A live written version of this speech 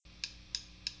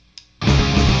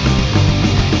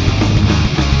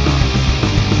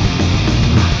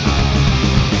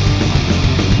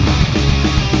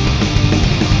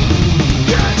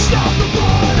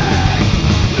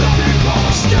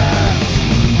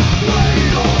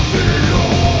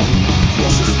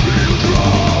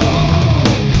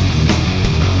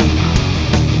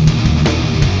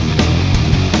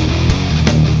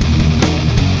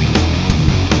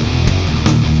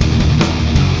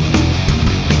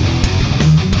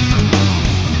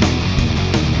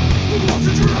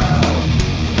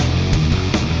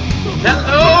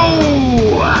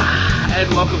and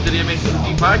welcome to the Amazing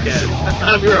Geek Podcast.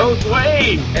 I'm your host,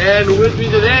 Wayne, and with me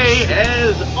today,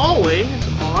 as always,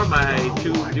 are my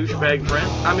two douchebag friends.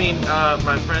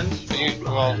 My friends.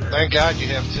 Well, thank God you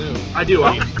have two. I do.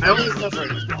 I only have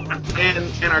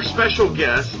and our special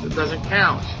guest doesn't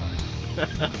count.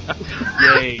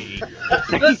 Yay.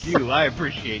 Thank you. I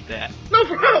appreciate that. No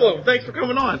problem. Thanks for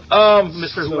coming on.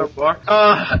 Mr. Whoever you are.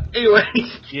 Anyway.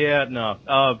 Yeah, no.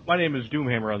 My name is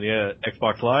Doomhammer on the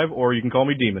Xbox Live, or you can call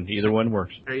me Demon. Either one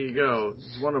works. There you go.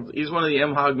 He's one of the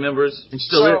MHOG members. And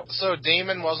still so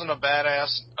Demon wasn't a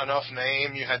badass enough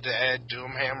name. You had to add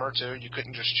Doomhammer too. You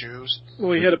couldn't just choose.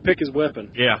 Well, he had to pick his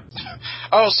weapon. Yeah.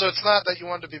 Oh, so it's not that you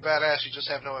wanted to be badass. You just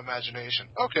have no imagination.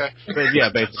 Okay. Yeah,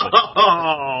 basically.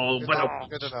 Oh,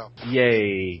 Good to know.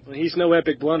 Yay. Well, he's no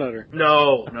epic blood hunter.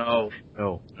 No. No.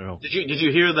 Did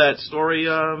you hear that story,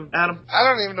 Adam? I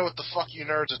don't even know what the fuck you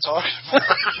nerds are talking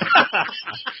about.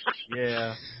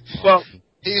 Yeah. Well,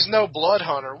 he's no blood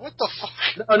hunter. What the fuck?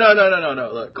 No.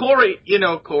 Look,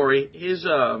 Corey, his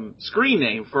screen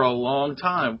name for a long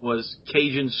time was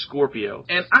Cajun Scorpio.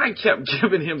 And I kept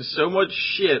giving him so much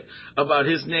shit about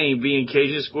his name being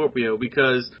Cajun Scorpio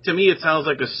because to me it sounds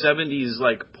like a 70s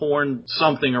like porn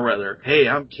something or other. Hey,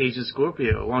 I'm Cajun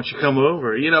Scorpio. Why don't you come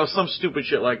over? You know, some stupid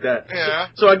shit like that. Yeah.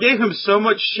 So I gave him so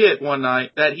much shit one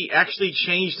night that he actually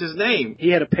changed his name.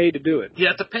 He had to pay to do it. You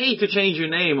have to pay to change your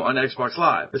name on Xbox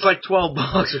Live. It's like $12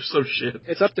 or some shit.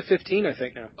 It's up to 15, I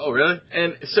think, now. Oh, really?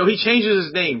 And so he changes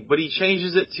his name, but he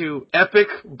changes it to Epic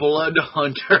Blood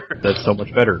Hunter. That's so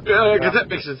much better. Yeah, because that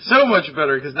makes it so much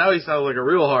better, because now he sounds like a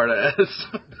real hard ass.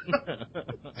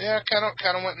 Yeah,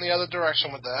 kind of went in the other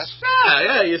direction with that.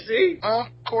 Yeah, you see? Well,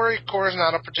 Corey's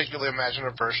not a particularly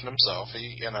imaginative person himself.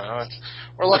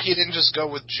 We're lucky he didn't just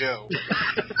go with Joe.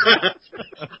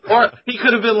 Or he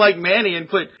could have been like Manny and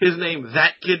put his name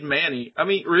That Kid Manny. I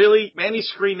mean, really? Manny's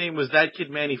screen name was That Kid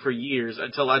Manny for years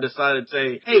until I decided to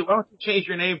say, hey, why don't you change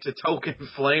your name to Token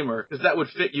Flamer? Because that would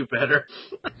fit you better.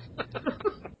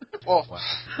 Well,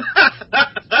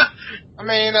 I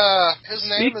mean, his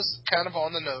name is kind of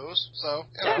on the nose, so,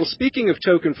 you know. Well, speaking of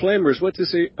token flamers, what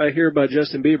does I hear about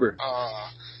Justin Bieber?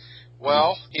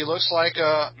 Well, he looks like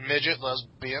a midget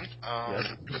lesbian.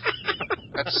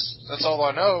 That's all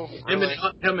I know, really.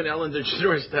 Him and Ellen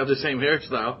DeGeneres have the same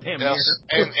hairstyle. Damn, yes,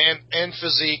 and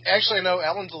physique. Actually, no,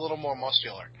 Ellen's a little more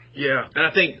muscular. Yeah, and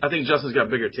I think Justin's got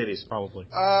bigger titties. Probably.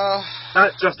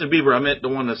 Not Justin Bieber, I meant the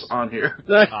one that's on here.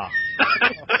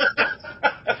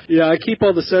 Yeah, I keep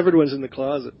all the severed ones in the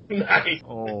closet. Nice.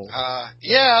 Oh.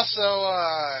 Yeah, so,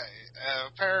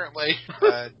 apparently,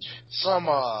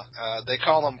 they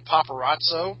call him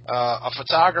paparazzo. A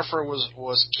photographer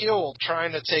was killed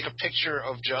trying to take a picture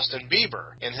of Justin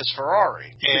Bieber in his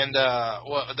Ferrari. And,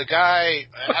 the guy,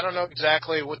 I don't know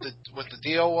exactly what the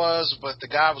deal was, but the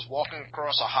guy was walking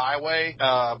across a highway,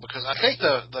 because I think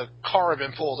the car had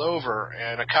been pulled over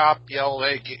and a cop yelled,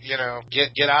 hey,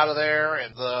 get out of there.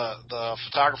 And the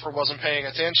photographer wasn't paying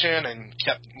attention and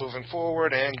kept moving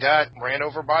forward and ran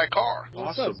over by a car.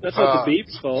 Awesome. That's not the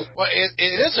Bieb's fault. Well, it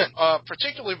isn't,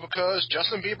 particularly because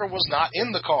Justin Bieber was not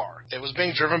in the car. It was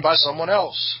being driven by someone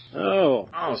else. Oh,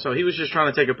 so he was just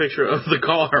trying to take a picture of the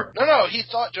car. No, he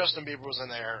thought Justin Bieber was in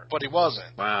there, but he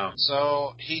wasn't. Wow.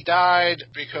 So he died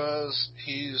because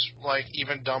he's like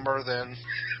even dumber than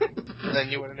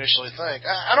you would initially think.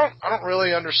 I don't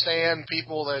really understand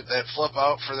people that flip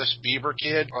out for this Bieber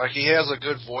kid. Like, he has a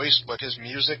good voice, but his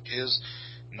music is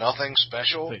nothing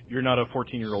special. You're not a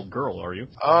 14-year-old girl, are you?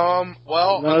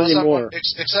 Well, not anymore.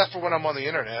 Except for when I'm on the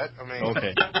internet. I mean,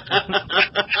 Okay.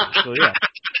 So yeah.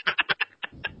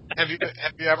 Have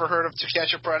you ever heard of To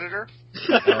Catch a Predator?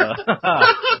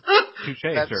 Touche,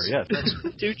 sir. Yes. That's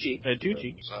Tucci.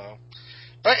 Tucci. So,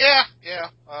 but yeah.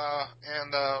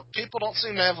 And people don't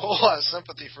seem to have a whole lot of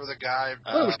sympathy for the guy.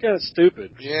 Well, it was kind of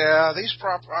stupid. Yeah,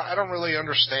 I don't really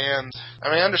understand. I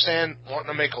mean, I understand wanting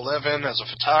to make a living as a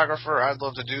photographer. I'd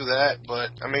love to do that,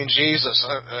 but I mean, Jesus.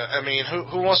 I mean,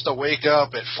 who wants to wake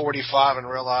up at 45 and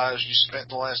realize you spent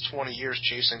the last 20 years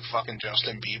chasing fucking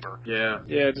Justin Bieber? Yeah.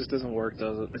 Yeah, it just doesn't work,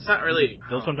 does it? It's not really.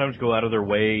 They'll sometimes go out of their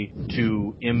way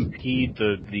to impede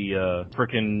the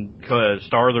frickin'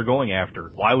 star they're going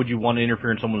after. Why would you want to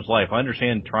interfere in someone's life? I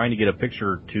understand trying to get a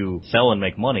picture to sell and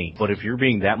make money, but if you're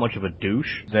being that much of a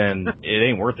douche, then it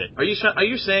ain't worth it. Are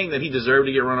you saying that he deserved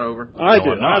to get run over? I No,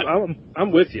 do. I'm not.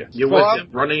 I'm with you. You're with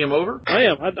him? Running him over? I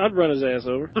am. I'd run his ass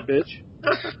over, bitch.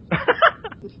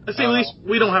 See, at least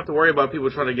we don't have to worry about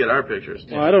people trying to get our pictures.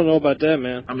 Well, I don't know about that,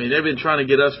 man. I mean, they've been trying to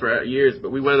get us for years,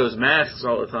 but we wear those masks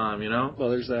all the time, you know?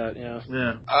 Well, there's that, yeah.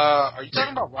 Yeah. Are you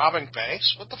talking about robbing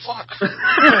banks? What the fuck?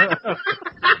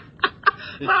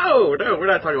 No, we're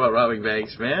not talking about robbing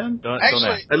banks, man. Don't Actually,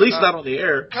 ask. At least not on the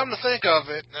air. come to think of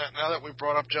it, now that we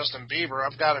brought up Justin Bieber,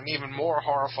 I've got an even more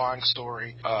horrifying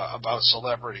story about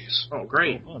celebrities. Oh,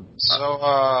 great. Oh, fun. So,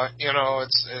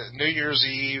 it's New Year's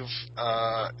Eve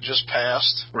just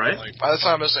passed. Right. Like, by the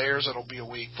time this airs, it'll be a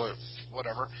week, but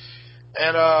whatever.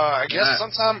 And I guess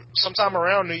sometime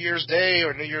around New Year's Day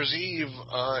or New Year's Eve,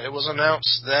 it was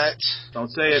announced that Don't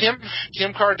say it.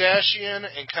 Kim Kardashian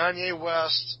and Kanye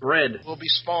West Bread. will be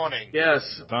spawning.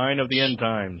 Yes. Sign of the end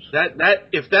times. That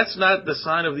if that's not the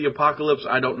sign of the apocalypse,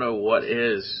 I don't know what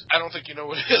is. I don't think you know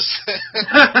what it is.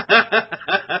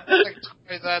 I don't think it's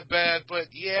quite that bad, but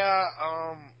yeah,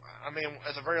 I mean,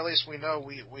 at the very least, we know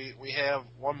we have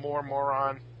one more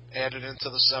moron added into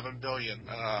the 7 billion.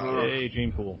 Yay,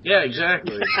 Gene Pool. Yeah,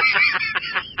 exactly.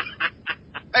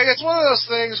 Like, it's one of those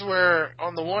things where,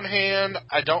 on the one hand,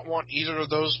 I don't want either of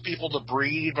those people to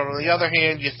breed, but on the other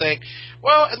hand, you think,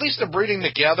 well, at least they're breeding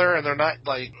together and they're not,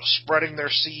 like, spreading their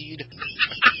seed.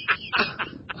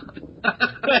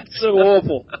 That's so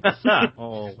awful.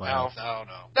 Oh, wow. No.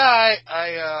 No,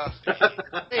 I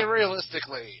mean,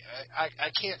 realistically, I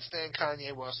can't stand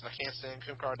Kanye West and I can't stand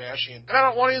Kim Kardashian. And I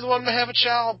don't want either one to have a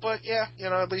child, but yeah,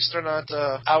 at least they're not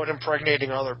out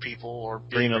impregnating other people or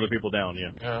Bringing other people down,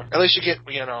 yeah. Yeah. At least you get,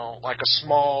 like a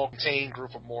small, contained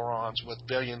group of morons with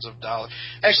billions of dollars.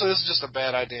 Actually, this is just a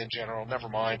bad idea in general. Never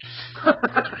mind.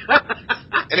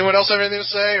 Anyone else have anything to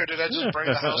say, or did I just bring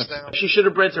the house down? She should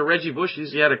have bred to Reggie Bush.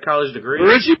 He had a college degree.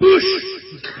 Reggie Bush!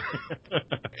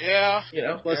 Yeah.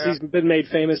 Plus, he's been made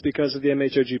famous because of the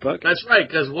MHOG podcast. That's right,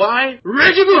 because why?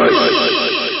 Reggie Bush!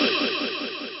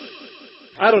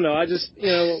 I don't know. I just,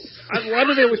 why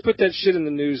do they always put that shit in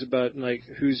the news about, like,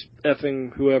 who's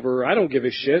effing whoever? I don't give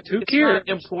a shit. Who cares? It's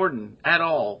not important at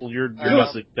all. Well, you're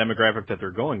not the demographic that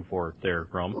they're going for there,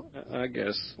 Grum. I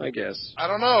guess. I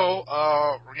don't know.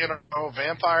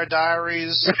 Vampire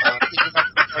Diaries,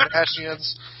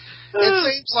 Kardashians.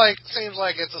 It seems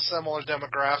like it's a similar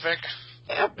demographic.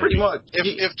 Yeah, pretty much.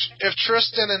 If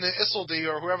Tristan and Isolde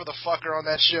or whoever the fuck are on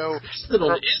that show,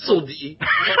 Little Isolde.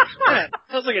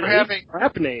 Sounds like a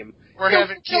rap name. We're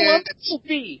having kids.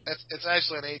 Isolde. It's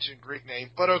actually an ancient Greek name,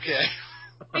 but okay.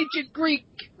 Ancient Greek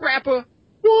rapper.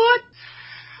 What?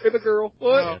 Baby girl.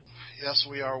 What? Yes,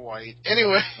 we are white.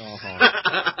 Anyway,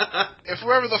 if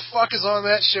whoever the fuck is on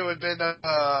that show had been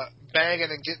banging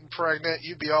and getting pregnant,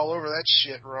 you'd be all over that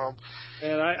shit, Rome.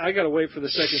 And I gotta wait for the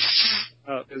second,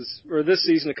 or this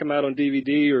season to come out on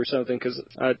DVD or something, because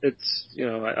it's,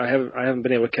 I haven't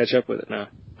been able to catch up with it now.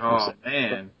 Oh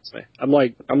man, I'm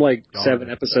like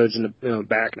 7 episodes in the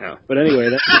back now. But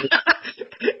anyway, that's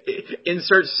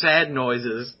insert sad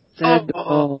noises. Sad.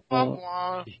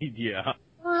 Yeah.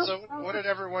 So, what did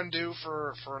everyone do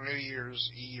for New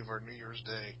Year's Eve or New Year's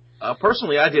Day?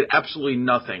 Personally, I did absolutely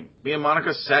nothing. Me and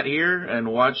Monica sat here and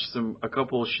watched a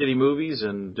couple of shitty movies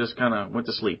and just kind of went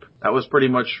to sleep. That was pretty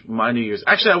much my New Year's.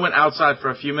 Actually, I went outside for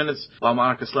a few minutes while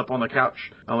Monica slept on the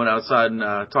couch. I went outside and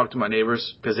talked to my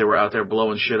neighbors because they were out there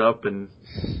blowing shit up, and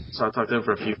so I talked to them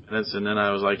for a few minutes, and then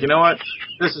I was like, you know what?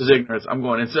 This is ignorance. I'm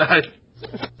going inside.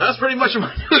 That's pretty much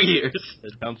my New Year's.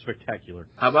 It sounds spectacular.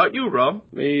 How about you, Rum?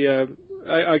 Me,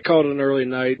 I called it an early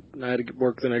night, and I had to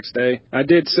work the next day. I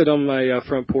did sit on my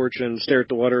front porch and stare at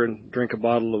the water and drink a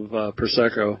bottle of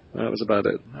Prosecco. That was about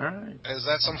it. All right. Is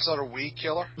that some sort of weed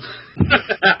killer?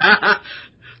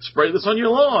 Spray this on your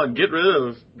lawn. Get rid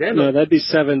of. No, that'd be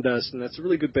Seven Dust, and that's a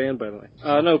really good band, by the way.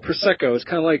 No, Prosecco. It's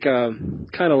kind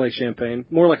of like champagne,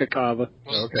 more like a cava.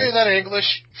 Say that in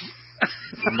English.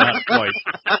 Not quite.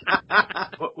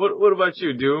 What about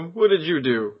you, Doom? What did you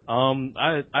do?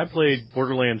 I played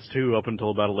Borderlands 2 up until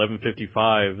about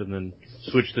 11:55, and then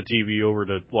switched the TV over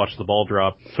to watch the ball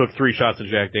drop. Took 3 shots of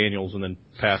Jack Daniels, and then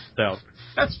passed out.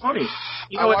 That's funny.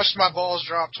 I watched my balls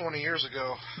drop 20 years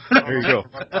ago. There you go.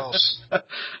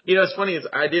 It's funny.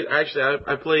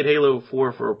 I played Halo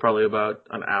 4 for probably about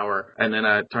an hour, and then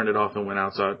I turned it off and went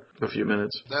outside for a few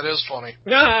minutes. That is funny.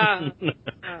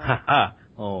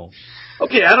 Oh.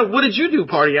 Okay, Adam, what did you do,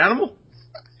 party animal?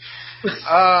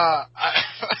 I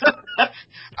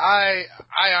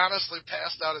honestly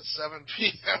passed out at 7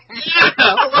 p.m.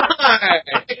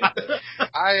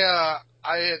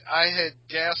 I had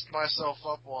gassed myself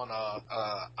up on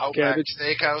Outback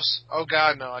Steakhouse. Oh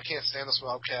God, no! I can't stand the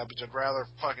smell of cabbage. I'd rather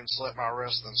fucking slit my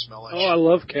wrist than smell it. Oh, I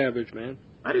love cabbage, man.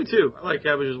 I do too. I like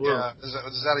cabbage as well. Yeah, is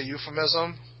that a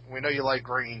euphemism? We know you like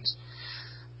greens.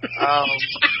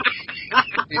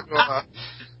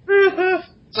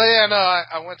 So yeah, no,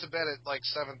 I went to bed at like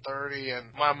 7:30,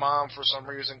 and my mom for some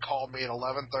reason called me at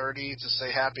 11:30 to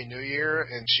say Happy New Year,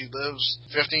 and she lives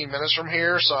 15 minutes from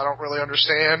here, so I don't really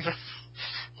understand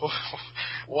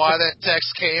why that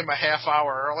text came a half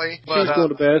hour early. She was going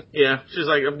to bed. Yeah, she's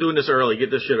like, I'm doing this early.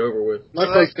 Get this shit over with. My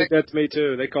So folks did that to me,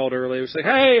 too. They called early. It was like,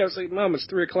 hey, I was like, Mom, it's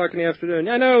 3 o'clock in the afternoon.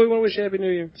 I know, we want to wish you Happy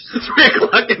New Year. 3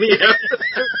 o'clock in the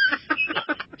afternoon.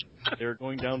 They're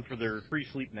going down for their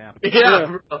pre-sleep nap.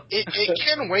 Yeah. It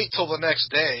can wait till the next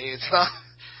day. It's not.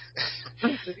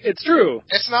 It's true.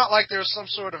 It's not like there's some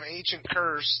sort of ancient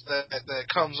curse that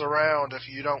comes around if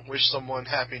you don't wish someone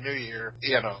Happy New Year,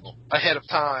 ahead of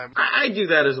time. I do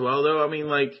that as well, though. I mean,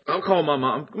 like, I'll call my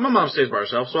mom. My mom stays by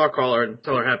herself, so I'll call her and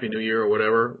tell her Happy New Year or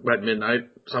whatever at midnight.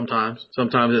 Sometimes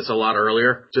it's a lot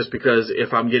earlier, just because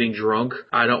if I'm getting drunk,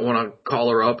 I don't want to call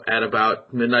her up at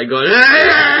about midnight going,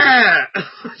 ah!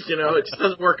 It just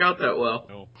doesn't work out that well.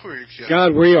 No.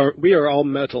 God, we are all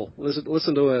metal.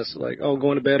 Listen to us. Like,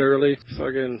 going to bed early.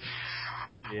 Fucking.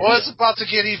 Yeah. Well, it's about to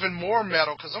get even more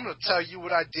metal because I'm going to tell you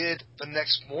what I did the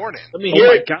next morning. Let me hear Oh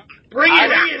my it. God. Bring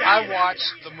it. I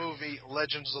watched the movie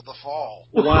Legends of the Fall.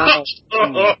 Wow.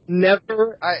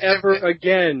 Never, I- ever I-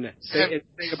 again say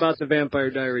anything about the Vampire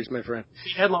Diaries, my friend.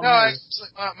 Headline.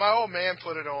 No, my old man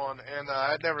put it on, and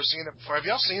I'd never seen it before. Have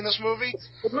y'all seen this movie?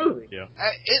 Good movie. Yeah.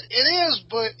 It is,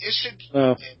 but it should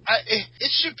Oh.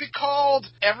 it should be called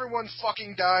Everyone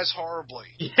Fucking Dies Horribly.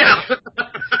 Yeah.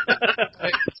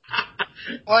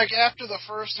 Like, after the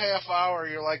first half hour,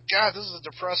 you're like, God, this is a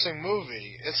depressing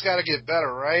movie. It's got to get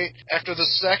better, right? After the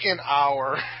second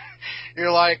hour,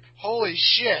 you're like, holy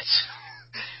shit.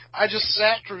 I just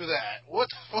sat through that. What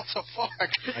the fuck?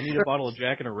 I need a bottle of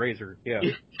Jack and a razor. Yeah.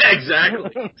 Exactly.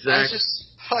 I just,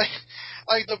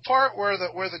 like the part where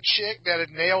the chick that had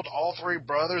nailed all three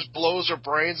brothers blows her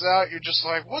brains out, you're just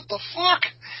like, what the fuck?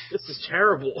 This is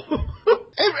terrible.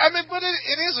 I mean, but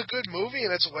it is a good movie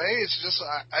in its way. It's just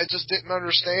I just didn't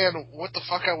understand what the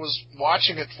fuck I was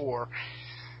watching it for.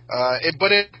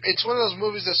 It's one of those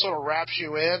movies that sort of wraps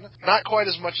you in. Not quite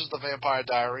as much as the Vampire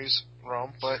Diaries,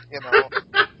 Rome, but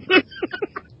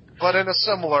but in a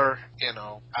similar,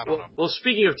 I don't know. Well,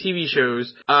 speaking of TV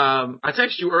shows, I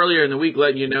texted you earlier in the week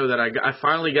letting you know that I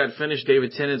finally got finished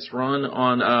David Tennant's run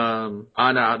on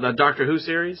the Doctor Who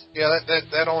series. Yeah,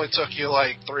 that only took you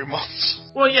like 3 months.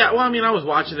 Well, yeah. Well, I mean, I was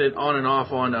watching it on and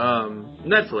off on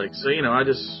Netflix, so I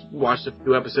just watched a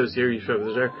few episodes here. You showed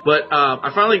it there, but I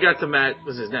finally got to Matt.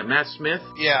 What's his name? Matt Smith.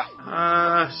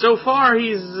 Yeah. So far,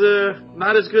 he's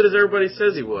not as good as everybody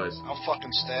says he was. I'll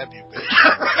fucking stab you,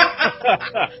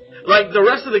 bitch. Like, the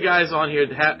rest of the guys on here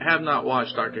have not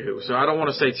watched Doctor Who, so I don't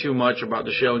want to say too much about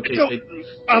the show in case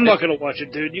I'm not gonna watch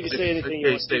it, dude. You can say anything you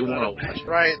in want case they want to to. watch it.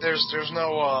 Right, there's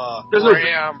no There's no-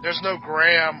 Graham, there's no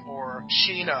Graham or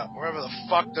Sheena, wherever the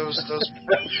fuck those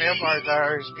Vampire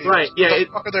Diaries people. Right, yeah, What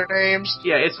the fuck are their names?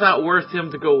 Yeah, it's not worth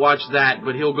him to go watch that,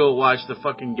 but he'll go watch the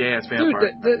fucking gas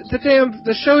vampire. Dude,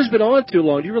 the show's been on too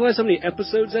long. Do you realize how many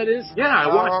episodes that is? Yeah, I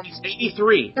watched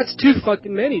 83. That's too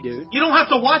fucking many, dude. You don't have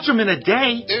to watch them in a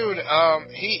day. Dude,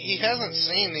 he hasn't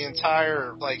seen the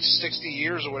entire 60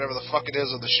 years or whatever the fuck it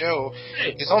is of the show.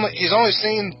 Hey. He's only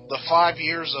seen the 5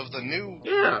 years of the new.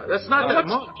 Yeah, that's not that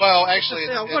much. Well, actually,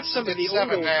 I watched some of the it's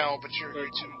 7 old now, but you're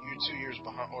 2 years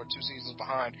behind or 2 seasons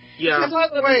behind. Yeah. And by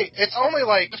the way, it's only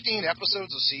like 15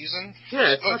 episodes a season.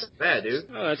 Yeah, it's not that bad, dude.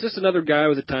 It's just another guy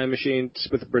with a time machine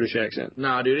with a British accent.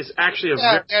 Nah, dude, it's actually a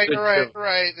Yeah, very good you're right, show.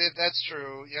 right. That's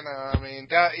true. I mean,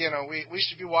 we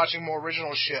should be watching more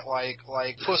original shit like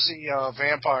Pussy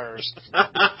Vampires.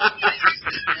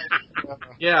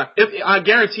 Yeah, I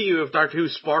guarantee you, if Doctor Who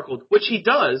sparkled, which he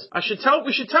does,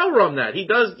 we should tell Rum that he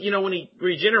does. When he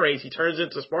regenerates, he turns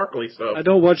into sparkly stuff. I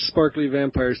don't watch sparkly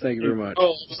vampires. Thank you very much.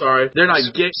 Oh, sorry, they're not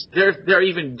gay. They're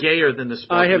even gayer than the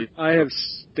sparkly. I have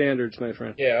standards, my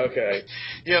friend. Yeah, okay.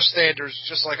 You have standards,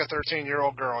 just like a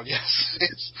 13-year-old girl. Yes.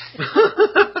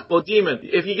 Well, Demon,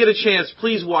 if you get a chance,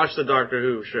 please watch the Doctor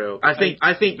Who show. I think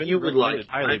you would like it.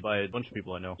 Highly by a bunch of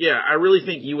people I know. Yeah, I really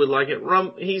think you would like it.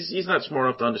 Rum, he's not smart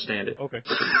enough to understand it. Okay.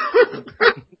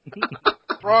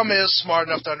 Rum is smart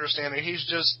enough to understand it. He's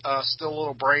just still a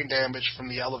little brain damaged from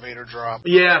the elevator drop.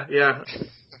 Yeah.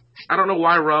 I don't know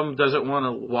why Rum doesn't want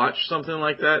to watch something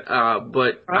like that,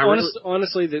 but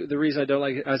honestly, the reason I don't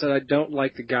like it is that I don't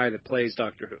like the guy that plays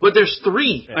Doctor Who. But there's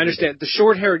 3. I understand. The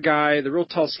short-haired guy, the real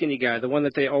tall, skinny guy, the one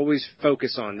that they always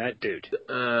focus on, that dude.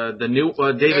 The new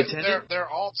David Tennant. They're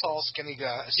all tall, skinny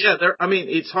guys. Yeah,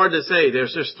 it's hard to say.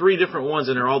 There's 3 different ones,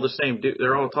 and they're all the same dude.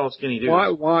 They're all tall, skinny dudes.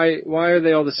 Why are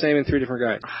they all the same in 3 different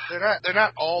guys? They're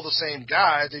not all the same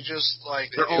guy. They just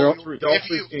They're all three.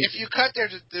 If you cut their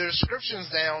descriptions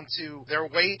down to their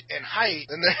weight and height,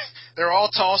 then they're all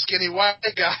tall, skinny white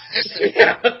guys.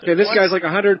 Yeah. Okay, this guy's like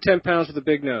 110 pounds with a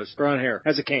big nose, brown hair,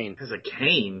 has a cane. Has a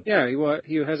cane. Yeah,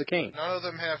 he has a cane. None of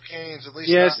them have canes, at least.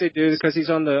 Yes, they do, because he's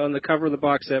on the cover of the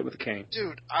box set with a cane.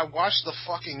 Dude, I watched the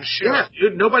fucking show. Yeah,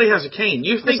 dude, nobody has a cane.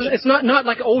 You think It's not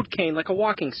like an old cane, like a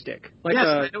walking stick. Like yes,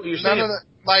 I know what you're None saying. of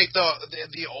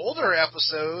the older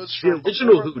episodes The from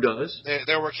original before, Who does?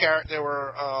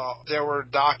 there were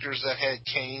doctors that had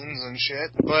canes and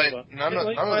shit, but none of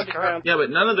the current. Yeah, but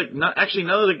none of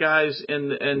the guys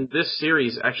in this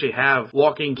series actually have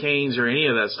walking canes or any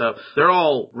of that stuff. They're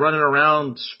all running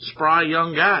around spry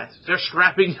young guys. They're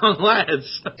strapping young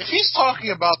lads. If he's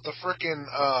talking about the frickin'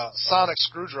 sonic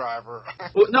screwdriver,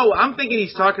 Well, no, I'm thinking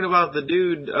he's talking about the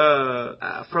dude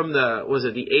from the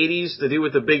 80s, the dude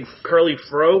with the big curly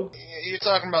fro. you're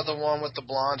talking about the one with the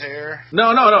blonde hair.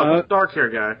 No, dark hair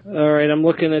guy. All right, I'm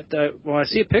looking at well, I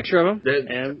see a picture of him, That-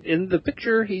 and in the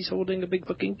picture, he's holding a big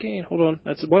fucking cane. Hold on,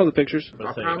 that's one of the pictures.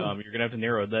 Let's say, you're gonna have to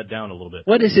narrow that down a little bit.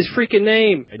 What is his freaking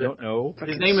name? I don't know.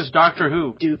 His name is Doctor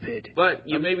Who. Stupid. But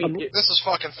you maybe This is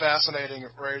fucking fascinating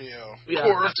radio. Yeah.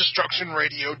 Core of Destruction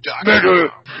Radio.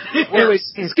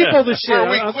 Anyways, skip all this shit.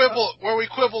 Where we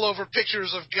quibble over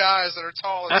pictures of guys that are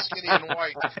tall and skinny and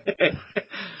white.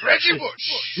 Reggie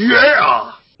Bush.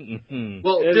 yeah.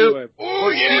 Well, Anyway. dude, Oh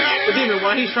yeah. Demon,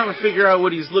 while he's trying to figure out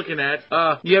what he's looking at,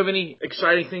 you have any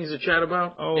exciting things to chat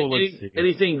about? Let's see.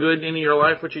 Anything good in your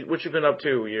life? What you been up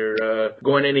to? You're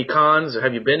going to any cons?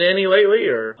 Have you been to any lately?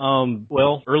 Or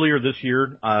Well, earlier this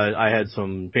year, I had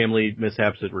some family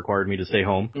mishaps that required me to stay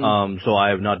home. So I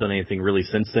have not done anything really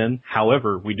since then.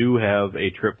 However, we do have a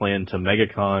trip planned to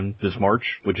MegaCon this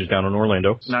March, which is down in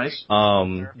Orlando. Nice.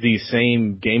 The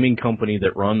same gaming company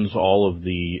that runs all of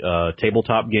the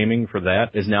tabletop gaming for that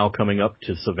is now coming up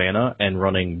to Savannah and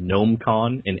running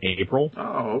GnomeCon in April.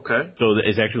 Oh, okay. So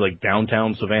it's actually like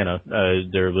downtown Savannah.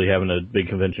 They're really having a big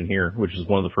convention here, which is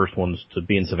one of the first ones to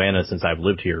be in Savannah since I've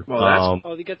lived here. Well, that's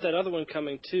Oh, you got that other one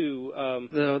coming too.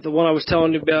 The one I was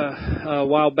telling you about a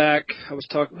while back. I was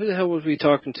talking. Who the hell was we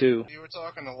talking to? You were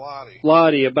talking to Lottie.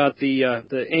 Lottie about the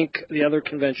Inc. the other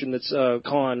convention that's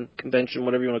con convention,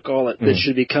 whatever you want to call it, that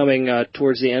should be coming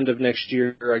towards the end of next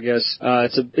year, I guess.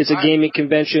 It's a gaming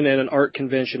convention and an art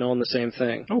convention all in the same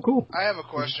thing. Oh, cool. I have a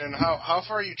question. How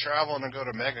far are you traveling to go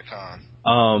to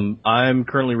MegaCon? I'm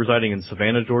currently residing in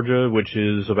Savannah, Georgia, which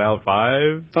is about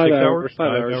 5 hours.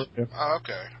 Yeah. Oh,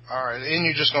 okay. All right. And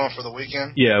you're just going for the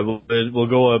weekend? Yeah, we'll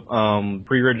go up.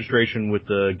 Pre-registration with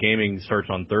the gaming starts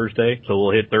on Thursday, so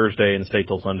we'll hit Thursday and stay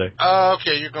till Sunday. Oh,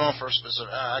 okay. You're going for a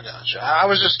specific. I gotcha. I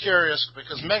was just curious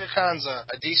because MegaCon's a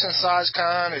decent sized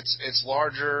con. It's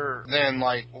larger than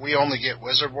like we only get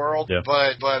Wizard World. Yeah.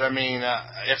 But I mean,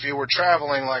 if you were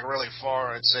traveling like really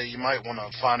far, I'd say you might want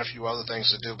to find a few other things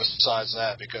to do besides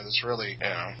that because it's really,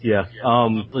 Yeah.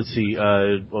 Let's see.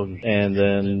 And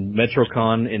then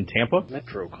MetroCon in Tampa.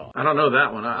 MetroCon. I don't know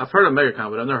that one. I've heard of MegaCon,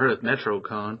 but I've never heard of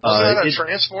MetroCon. Is that a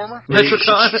Transformer?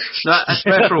 MetroCon? Not a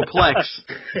Metroplex.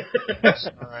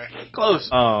 All right. Close.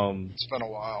 It's been a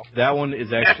while. That one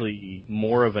is actually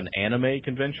more of an anime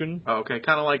convention. Oh, okay,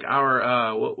 kind of like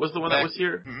our, what was the one that was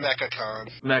here? MechaCon.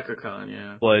 MechaCon,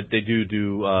 yeah. But they do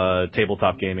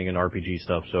tabletop gaming and RPG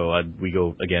stuff, so we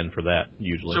go again for that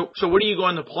usually. So what are you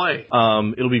going to play?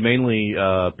 It'll be mainly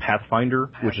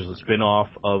Pathfinder, which is a spin-off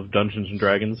of Dungeons and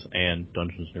Dragons and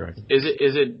Dungeons and Dragons.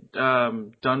 Is it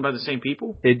done by the same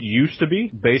people? It used to be.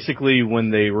 Basically,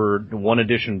 when they were one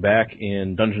edition back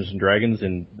in Dungeons and Dragons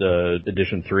in the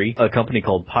edition 3, a company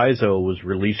called Paizo was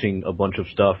releasing a bunch of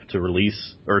stuff to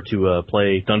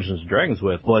play Dungeons and Dragons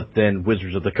with, but then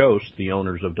Wizards of the Coast, the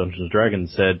owners of Dungeons and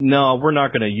Dragons, said, no, we're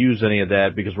not going to use any of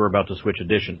that because we're about to switch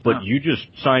edition. But you just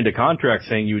signed a contract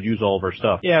saying you would use all of our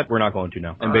stuff. Yeah, we're not going to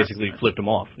now. And basically flipped them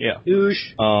off. Yeah.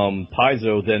 Douche.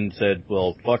 Paizo then said,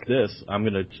 well, fuck this. I'm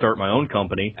going to start my own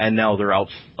company. And now they're out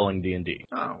selling D&D.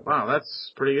 Oh, wow,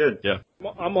 that's pretty good. Yeah.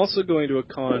 I'm also going to a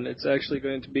con. It's actually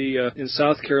going to be in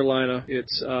South Carolina.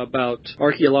 It's about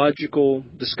archaeological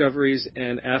discoveries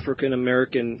and African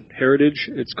American heritage.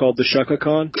 It's called the Shaka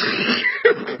Con.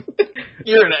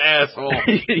 You're an asshole.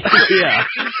 Yeah.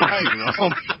 I know.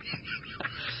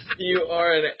 You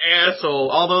are an asshole.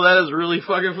 Although that is really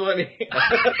fucking funny.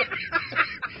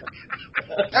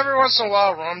 Every once in a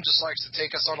while, Rum just likes to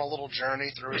take us on a little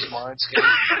journey through his mindscape.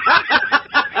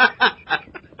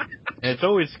 And it's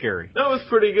always scary. That was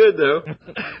pretty good, though.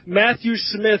 Matthew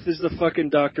Smith is the fucking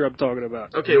doctor I'm talking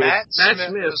about. Okay, Matt Smith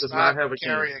does does not have a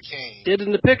carry cane. a cane. Did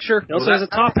in the picture. He also Well, has a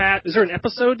top hat. Is there an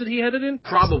episode that he had it in?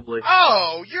 Probably.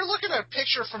 Oh, you're looking at a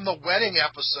picture from the wedding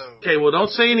episode. Okay, well, don't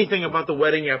say anything about the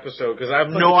wedding episode, because I have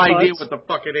no idea what the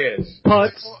fuck it is.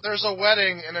 Putz. There's a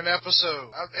wedding in an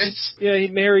episode. It's Yeah, he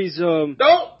marries, Don't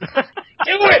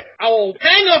do it! I'll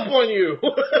hang up on you!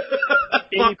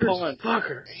 Amy Pond.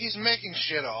 Fucker. he's making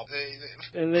shit up.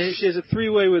 And then she has a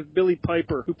three-way with Billy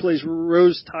Piper, who plays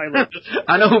Rose Tyler.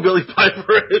 I know who Billy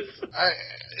Piper is.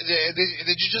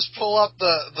 Did you just pull up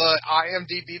the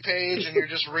IMDb page and you're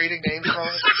just reading names from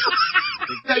it?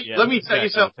 Yeah, Let me tell you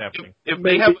something. If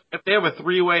they have a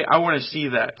three-way, I want to see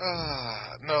that.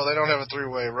 No, they don't have a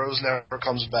three-way. Rose never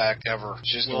comes back ever.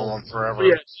 She's gone forever.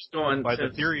 Yeah, she's gone. By the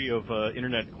theory of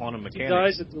internet quantum He mechanics,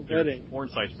 dies at the there's wedding. porn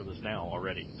sites for this now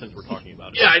already, since we're talking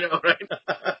about it. Yeah, I know, right?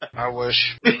 I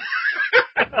wish.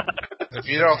 If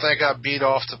you don't think I beat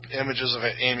off to images of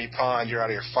Amy Pond, you're out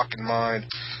of your fucking mind.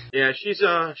 Yeah,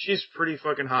 she's pretty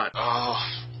fucking hot. Oh,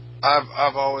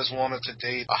 I've always wanted to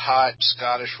date a hot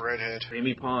Scottish redhead.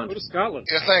 Amy Pond. Go to Scotland.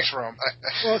 Yeah, thanks, Rom.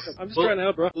 Welcome. I'm just trying to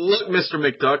help, bro. Look, Mr.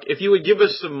 McDuck, if you would give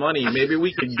us some money, maybe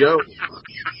we could go.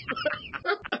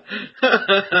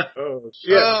 Oh,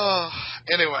 shit.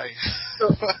 Anyway.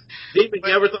 Demon,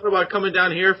 you ever thought about coming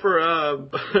down here for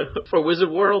Wizard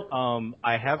World?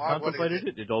 I have contemplated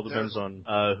it. It all depends on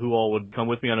who all would come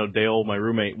with me. I know Dale, my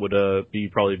roommate, would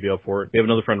probably be up for it. We have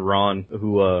another friend, Ron,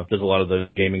 who does a lot of the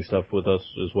gaming stuff with us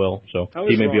as well. So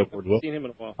he may be up for it as well. I've seen him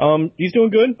in a while. He's doing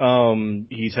good.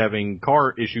 He's having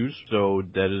car issues, so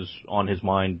that is on his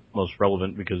mind most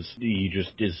relevant because he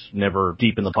just is never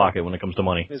deep in the pocket when it comes to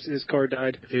money. His car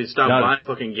died. If he'd stop buying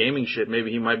fucking gaming shit,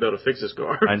 maybe he might be able to fix his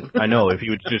car. I know. If he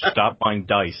would just stop buying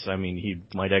dice, I mean, he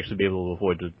might actually be able to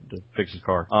afford to fix his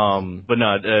car. But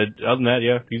no, other than that,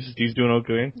 yeah, he's doing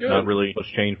okay. Good. Not really much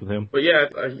change with him. But yeah,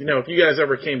 if you guys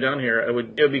ever came down here, it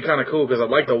would be kind of cool because I'd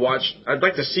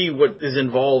like to see what is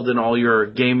involved in all your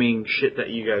gaming shit that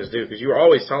you guys do because you were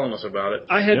always telling us about it.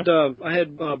 I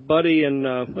had Buddy and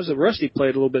was it Rusty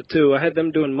played a little bit too. I had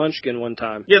them doing Munchkin one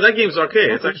time. Yeah, that game's okay.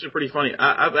 It's actually pretty funny.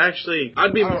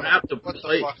 I'd be more apt to play. What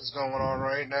the fuck is going on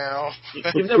right now?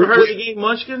 You've never heard of the game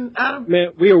Munchkin, Adam?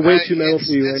 Man, we are way too metal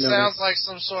for you right now. It sounds like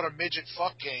some sort of midget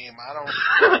fuck game. I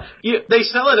don't. They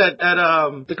sell it at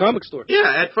the comic store.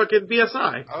 Yeah, at fucking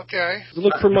BSI. Okay.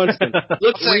 Look for Munchkin.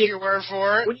 Look, I'll take your word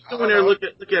for it. When you go in there, look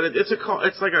at it.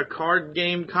 It's like a card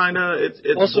game kind of. It's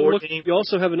also board game. You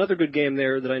also have another good game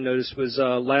there that I noticed was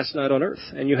Last Night on Earth,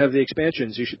 and you have the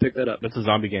expansions. You should pick that up. That's a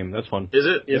zombie game. That's fun. Is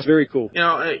it? It's very cool. You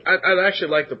know, I'd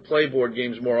actually like to play board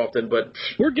games more often, but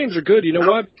board games are good. You know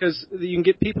why? Because you can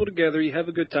get people together. You have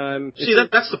a good time. See,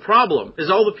 that's the problem. Is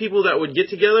all the people that would get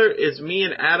together is me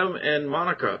and Adam and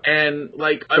Monica, and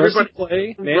like everybody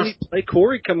play. Manny play.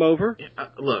 Corey come over.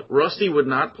 Look, Rusty would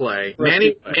not play.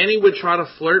 Manny would try to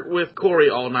flirt with Corey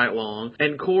all night long,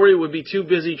 and Corey would be too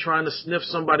busy trying to sniff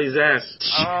somebody's ass.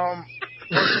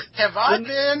 Have I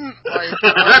been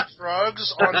on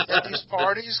drugs at these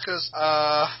parties? Because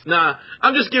nah,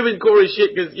 I'm just giving Corey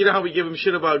shit because you know how we give him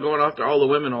shit about going after all the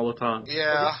women all the time.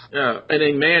 Yeah. Yeah, and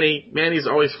then Manny's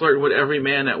always flirting with every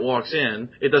man that walks in.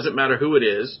 It doesn't matter who it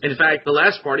is. In fact, the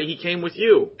last party he came with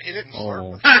you. He didn't flirt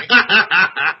with me.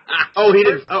 He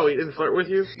didn't flirt with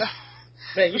you? No.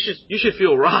 Man, you should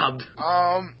feel robbed.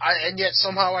 And yet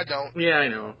somehow I don't. Yeah, I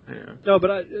know. Yeah. No,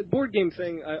 but board game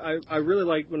thing, I really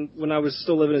liked when I was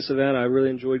still living in Savannah. I really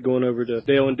enjoyed going over to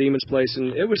Dale and Demon's place,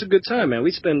 and it was a good time, man.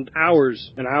 We'd spend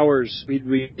hours and hours.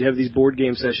 We'd have these board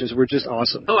game sessions. Were just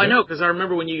awesome. Oh, I know, because I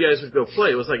remember when you guys would go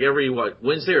play. It was like every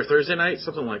Wednesday or Thursday night,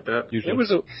 something like that. Usually.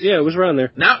 It was around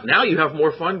there. Now you have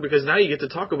more fun because now you get to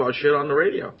talk about shit on the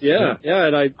radio. Yeah,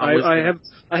 and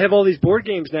I have all these board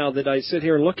games now that I sit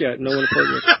here and look at and no one to play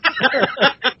with.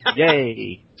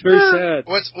 Yay. It's very sad.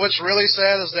 What's really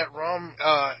sad is that Rum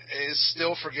is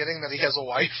still forgetting that he has a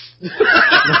wife.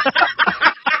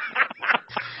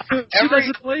 She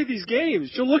doesn't play these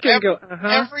games. She'll look at it and go,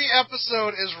 Every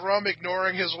episode is Rum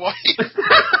ignoring his wife.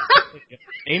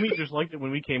 Amy just liked it when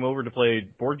we came over to play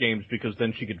board games because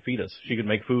then she could feed us. She could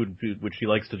make food, which she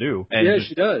likes to do. And yeah,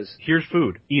 she does. Here's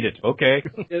food. Eat it. Okay.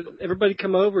 Everybody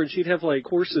come over and she'd have like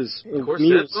corsets.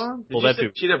 Corsets on? Well, that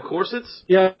too. She'd have corsets?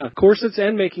 Yeah, corsets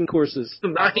and making courses.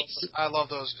 Nice. I love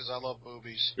those because I love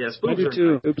boobies. Yes, boobs I do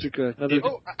too. Nice. Boobs are good.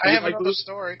 I have another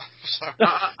story. Sorry.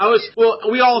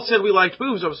 We all said we liked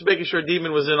boobs. I was making sure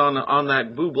Demon was in on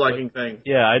that boob liking thing.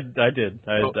 Yeah, I did.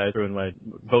 I threw in my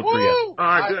vote for yes. All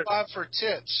right, good. High five for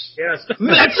tits. Yes.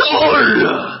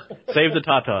 Metal! Save the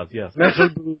tatas, yes. Metal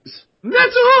boobs.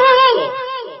 Metal!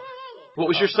 What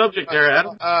was your subject there,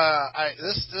 Adam?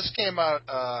 This came out,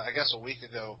 I guess a week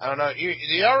ago. I don't know. Do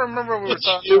y'all remember we were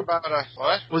talking you? about,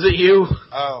 what? Was it you?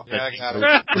 Oh, yeah, I got it.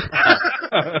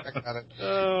 I got it.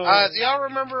 Do y'all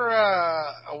remember,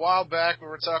 a while back we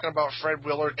were talking about Fred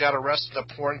Willard got arrested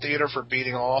at a porn theater for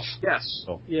beating off? Yes.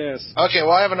 Oh. Yes. Okay,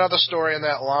 well, I have another story in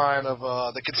that line of,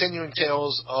 the continuing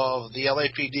tales of the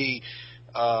LAPD,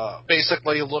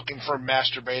 basically looking for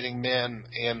masturbating men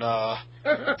in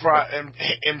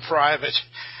private.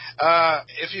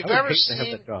 If you've ever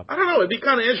seen, I don't know, it'd be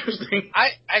kind of interesting.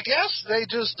 I guess they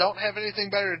just don't have anything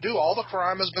better to do. All the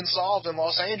crime has been solved in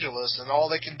Los Angeles, and all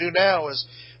they can do now is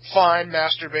find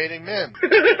masturbating men.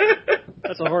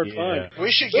 That's a hard find.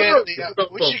 We should get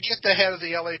the head of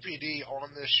the LAPD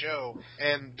on this show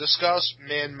and discuss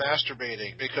men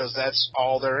masturbating, because that's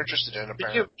all they're interested in,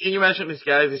 apparently. Can you imagine these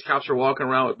cops are walking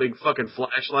around with big fucking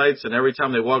flashlights, and every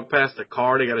time they walk past a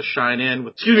car, they gotta shine in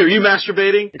with, excuse me, are you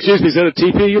masturbating? Excuse me, is that a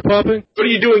TP you're popping? What are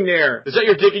you doing there? Is that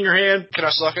your dick in your hand? Can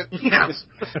I suck it? Yes.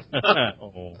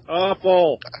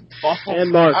 Awful.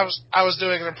 And Mark. I was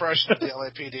doing an impression of the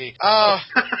LAPD.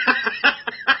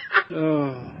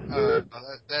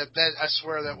 That I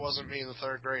swear that wasn't me in the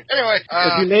third grade. Anyway,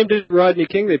 if you named it Rodney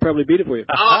King, they'd probably beat it for you.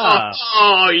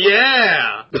 Oh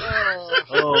yeah.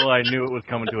 Oh, I knew it was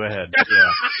coming to a head.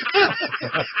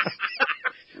 Yeah.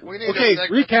 We need okay,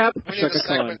 recap.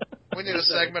 We need a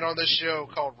segment on this show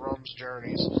called Rum's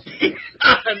Journeys.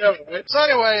 I know, right? So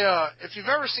anyway, if you've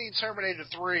ever seen Terminator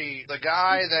 3, the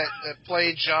guy that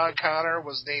played John Connor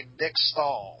was named Nick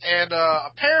Stahl. And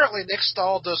apparently Nick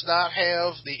Stahl does not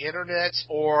have the internet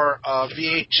or a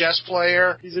VHS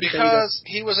player because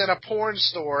he was in a porn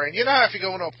store. And you know how if you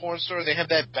go into a porn store, they have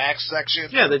that back section?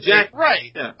 Yeah, the jack.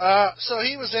 Right. Yeah. So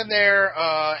he was in there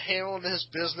handling his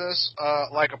business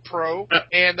like a pro.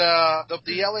 And the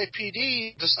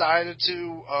LAPD decided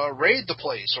to raid the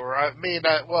place, or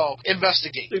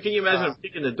investigate. Dude, can you imagine them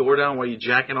kicking the door down while you're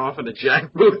jacking off in the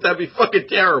jack booth? That'd be fucking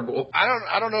terrible.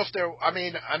 I don't know if they're. I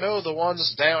mean, I know the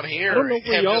ones down here I don't know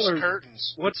have y'all just are,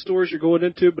 curtains. What stores you're going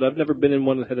into, but I've never been in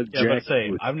one that had a jack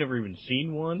booth. I've never even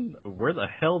seen one. Where the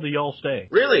hell do y'all stay?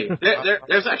 Really?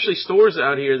 There's actually stores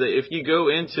out here that if you go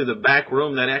into the back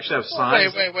room that actually have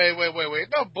signs. Wait.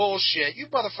 No bullshit. You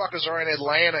motherfuckers are in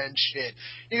Atlanta and shit.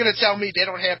 You're gonna tell me they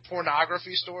don't have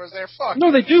pornography stores there? Fuck.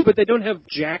 No, they do, but they don't have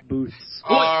jack booths.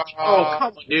 Oh,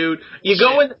 come on, dude. You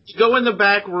go in the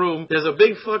back room, there's a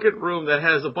big fucking room that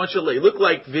has a bunch of, look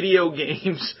like video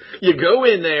games. You go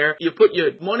in there, you put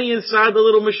your money inside the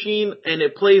little machine, and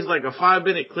it plays like a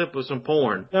 5-minute clip of some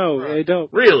porn. No, they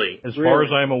don't. Really? As far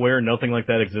as I'm aware, nothing like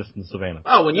that exists in Savannah.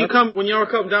 Oh, when y'all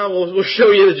come down, we'll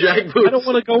show you the jack booth. I don't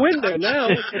want to go in there now.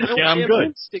 Yeah, I'm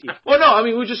good. Well, no, I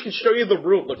mean, we just can show you the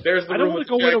room. Look, there's the room. I don't want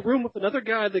to go in a room with another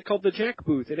guy they called the jack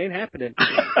booth. It ain't happening.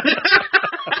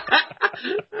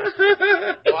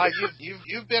 Well,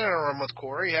 you've been in a room with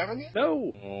Corey, haven't you?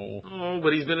 No. Oh,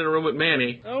 but he's been in a room with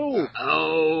Manny. No.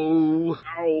 Oh.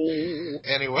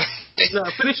 Anyway. No,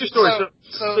 finish your story.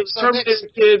 So Terminator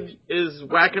Kid is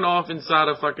whacking off inside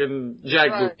a fucking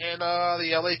jack booth. And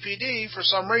the LAPD, for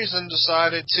some reason,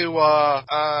 decided to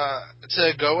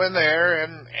go in there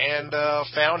and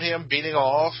found him beating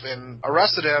off and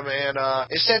arrested him. And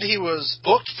they said he was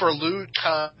booked for lewd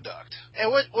conduct. And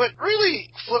what really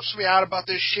flips me out about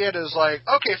this shit is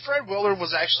okay, Fred Willard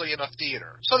was actually in a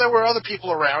theater, so there were other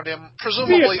people around him.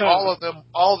 Presumably, all of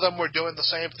them were doing the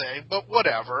same thing. But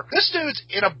whatever. This dude's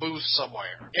in a booth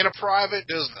somewhere in a private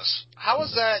business. How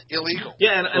is that illegal?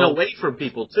 Yeah, and away from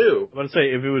people too. I was going to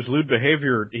say, if it was lewd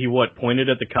behavior, he pointed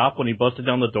at the cop when he busted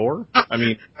down the door? I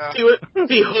mean,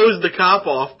 he hosed the cop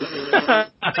off. Yeah.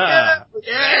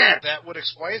 That would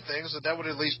explain things, and that would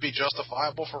at least be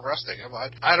justifiable for arresting him.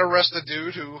 I'd arrest a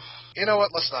dude who, you know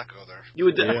what? Let's not go there. You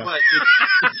would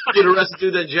you'd arrest a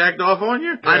dude that jacked off on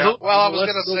you? Yeah. I was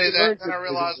going to say that, and I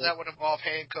realized that would involve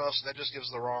handcuffs, and that just gives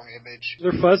the wrong image.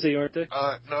 They're fuzzy, aren't they?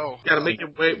 No. Gotta make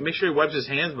sure he wipes his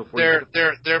hands before.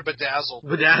 They're bedazzled.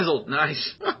 Bedazzled,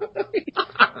 nice.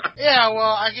 Yeah,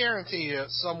 well, I guarantee you,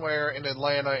 somewhere in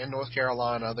Atlanta, in North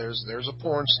Carolina, there's a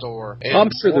porn store. I'm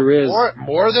sure there is.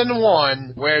 More than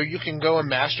one where you can go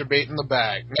and masturbate in the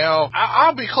bag. Now,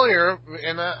 I'll be clear,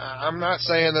 and I'm not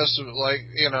saying this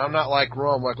I'm not like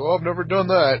Rum, I've never done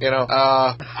that.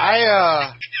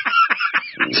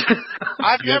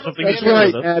 I've never. That's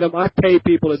right, Adam. I pay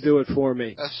people to do it for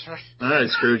me. That's right. All right,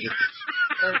 Scrooge.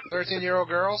 13-year-old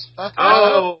girls? Huh?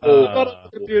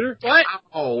 Computer. What?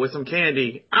 Oh, with some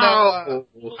candy. No,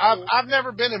 I've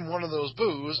never been in one of those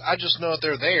boos. I just know that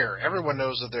they're there. Everyone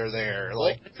knows that they're there.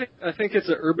 Like, I think it's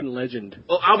an urban legend.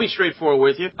 Well, I'll be straightforward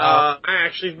with you. I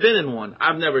actually been in one.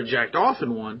 I've never jacked off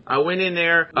in one. I went in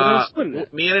there,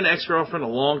 me and an ex-girlfriend a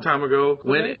long time ago,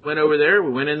 went over there,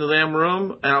 we went in the damn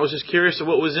room, and I was just curious of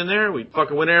what was in there. We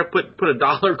fucking went there, put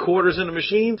 $1 quarters in the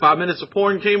machine, 5 minutes of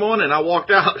porn came on, and I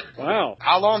walked out. Wow.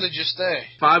 how long did you stay?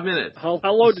 5 minutes. How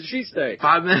long did she stay?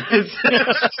 5 minutes.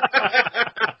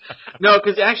 No,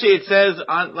 because actually it says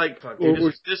on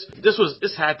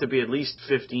this had to be at least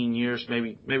 15 years,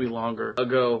 maybe longer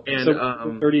ago. And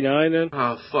so 39 then?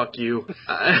 Oh, fuck you.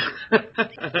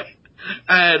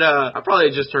 I probably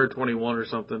had just turned 21 or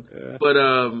something. Yeah. But,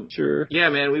 sure. Yeah,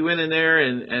 man, we went in there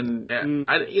and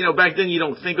back then you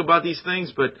don't think about these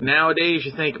things, but nowadays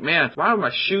you think, man, why are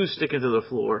my shoes sticking to the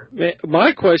floor? Man,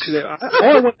 my question is, all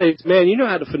I want to say is, man, you know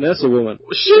how to finesse a woman.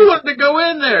 She wanted to go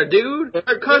in there, dude.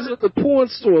 Her cousin. At the porn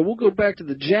store. We'll go back to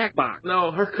the Jackbox.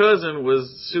 No, her cousin was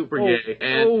super gay.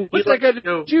 And what's that got to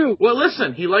do with you? Well,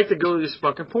 listen, he liked to go to this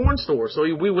fucking porn store. So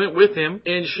we went with him,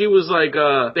 and she was like,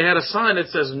 they had a sign that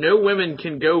says, no women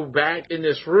can go back in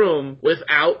this room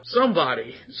without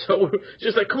somebody. So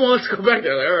she's like, come on, let's go back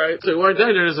there. Like, all right. So we went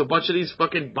down there. There's a bunch of these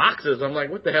fucking boxes. I'm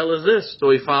like, what the hell is this? So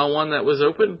we found one that was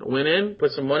open, went in,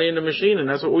 put some money in the machine, and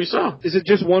that's what we saw. Is it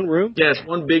just one room? Yeah, it's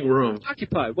one big room.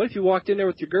 Occupied. What if you walked in there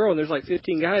with your girl and there's like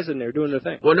 15 guys in there doing their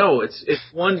thing? Well, no, it's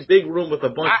one big room with a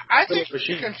bunch I of think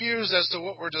machines. you're confused as to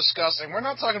what we're discussing. We're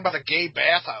not talking about a gay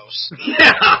bathhouse.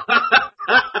 Yeah.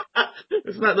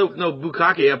 It's not no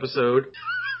Boo-caw-Key episode.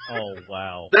 Oh,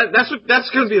 wow. That's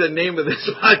going to be the name of this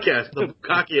podcast, the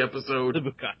Boo-caw-Key episode. The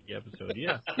Boo-caw-Key episode,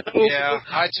 yeah. Yeah,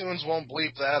 iTunes won't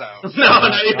bleep that out. No,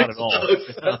 not at all.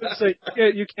 So,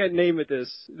 you can't name it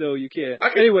this. No, you can't.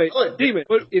 Anyway, Demon,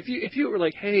 if you were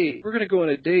like, hey, we're going to go on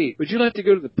a date, would you like to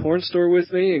go to the porn store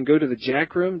with me and go to the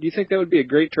jack room? Do you think that would be a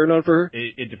great turn on for her?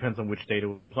 It depends on which date it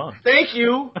was on. Thank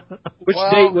you. Which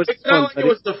date was it's not like it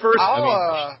was the first.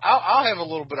 I'll have a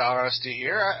little bit of honesty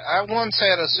here. I once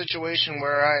had a situation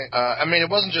where it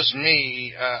wasn't just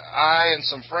me. I and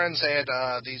some friends had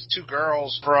these two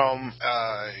girls from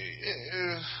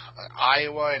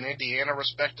Iowa and Indiana,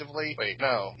 respectively. Wait,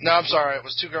 no, I'm sorry. It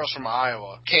was two girls from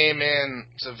Iowa came in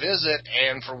to visit,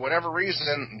 and for whatever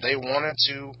reason, they wanted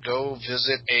to go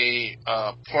visit a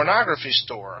pornography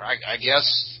store. I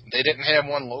guess they didn't have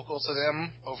one local to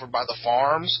them over by the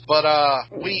farms, but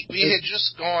we had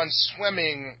just gone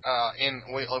swimming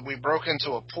we broke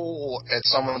into a pool at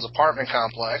someone's apartment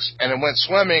complex and then went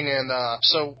swimming, and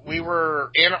so we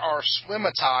were in our swim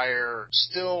attire,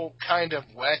 still kind of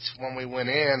wet when we went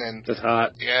in, and it's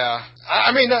hot. Yeah,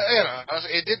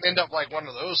 it didn't end up like one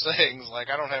of those things. Like,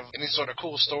 I don't have any sort of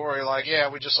cool story. Like, yeah,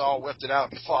 we just all whipped it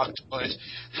out and fucked, but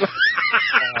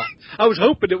I was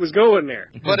hoping it was going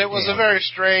there. But it was a very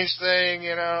strange thing,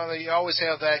 you know. You always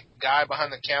have that guy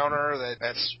behind the counter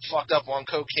that's fucked up on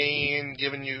cocaine,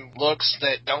 giving you looks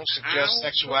that don't suggest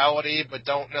sexuality, but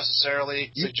don't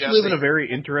necessarily suggest. You live in a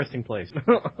very interesting place.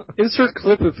 Insert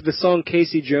clip of the song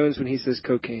Casey Jones when he says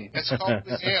cocaine. It's called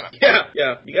Louisiana.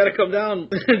 Yeah. You got to come down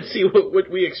and see what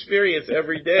we experience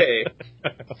every day.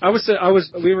 I was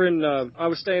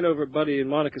staying over at Buddy and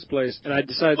Monica's place, and I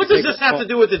decided. What does this have to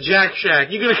do with the Jack Shack?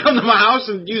 You gonna come to my house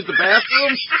and use the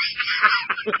bathroom?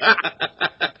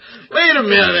 Wait a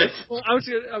minute. Well, I was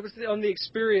on the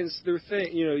experience their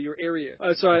thing, your area.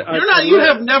 You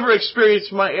have never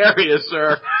experienced my area,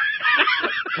 sir.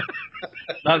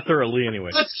 Not thoroughly,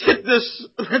 anyway. Let's get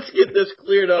this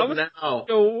cleared up now.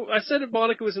 No, I said that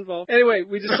Monica was involved. Anyway,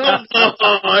 we decided.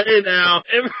 Hey now.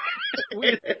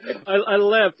 I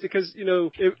left because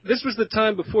this was the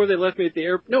time before they left me at the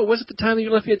airport. No, was it the time that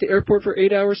you left me at the airport for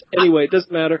 8 hours? Anyway, it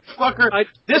doesn't matter. Fucker,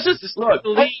 this is look.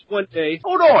 Leave one day.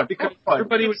 Hold on, because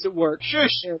everybody was at work.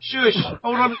 Shush.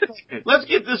 Hold on a second. Let's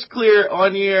get this clear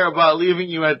on the air about leaving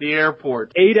you at the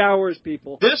airport. 8 hours,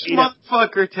 people. This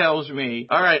motherfucker tells me,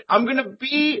 all right, I'm gonna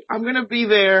be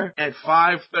there at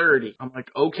 5:30. I'm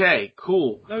like, okay,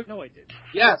 cool. No, I didn't.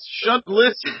 Yes,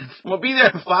 listen. I'm gonna be there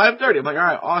at 5:30. I'm like, all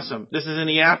right, awesome. This is in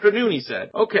the afternoon, he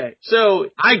said. Okay, so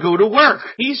I go to work.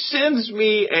 He sends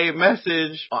me a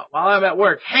message while I'm at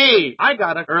work. Hey, I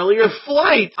got an earlier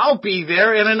flight. I'll be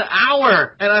there in an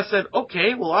hour. And I said,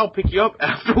 okay, well, I'll pick you up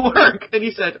after work. And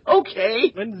he said,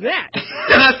 okay. When's that?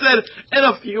 And I said, in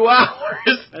a few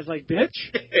hours. I was like,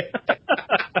 bitch.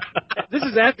 This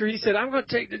is after he said, I'm going to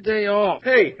take the day off.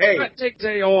 Hey. I'm going to take the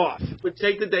day off. Would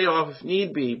take the day off if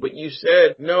need be, but you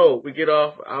said, no, we get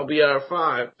off, I'll be out at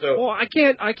 5. So. Well, I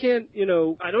can't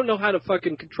can't, I don't know how to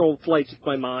fucking control flights with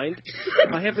my mind.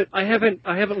 I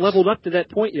haven't leveled up to that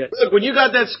point yet. Look, when you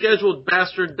got that scheduled,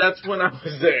 bastard, that's when I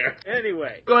was there.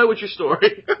 Anyway. Go ahead with your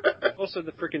story. Also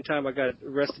the freaking time I got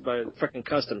arrested by freaking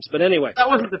customs. But anyway. That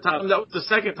wasn't the time. That was the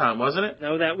second time, wasn't it?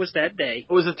 No, that was that day.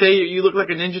 Was it the day you looked like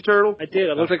a Ninja Turtle? I did.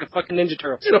 I looked like a fucking Ninja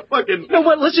Turtle. You know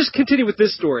what? Let's just continue with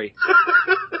this story.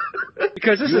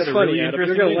 Because this is funny, really Adam.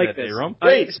 You're gonna like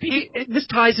this. This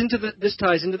ties into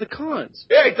the cons.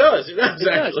 Yeah, it does. Exactly.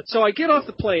 It does. So I get off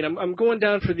the plane. I'm going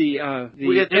down for the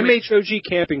MHOG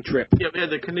camping trip. Yeah, we had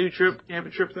the canoe trip,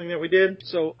 camping trip thing that we did.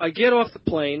 So I get off the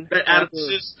plane. That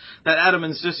Adam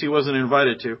insists he wasn't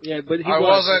invited to. Yeah, but I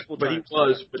wasn't. But he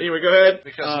was. But anyway, go ahead.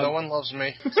 Because no one loves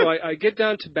me. So I get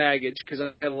down to baggage because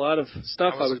I had a lot of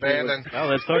stuff I was abandoned. Oh,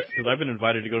 that sucks because I've been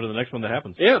invited to go to the next one that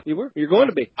happens. Yeah, you were. You're going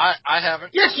to be. I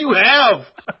haven't. Yes, you have.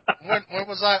 When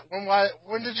was I?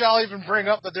 When did y'all even bring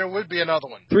up that there would be another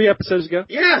one? 3 episodes ago.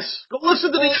 Yes. Go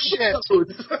listen to these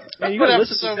episodes. Man, you gotta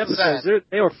listen to these episodes.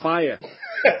 They are fire.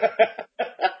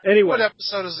 Anyway. What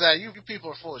episode is that? You people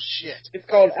are full of shit. It's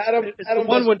called Adam. It's the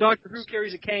one when Doctor Who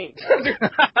carries a cane.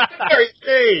 Carries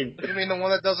cane. You mean the one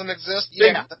that doesn't exist?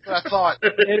 Yeah, that's what I thought.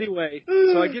 Anyway,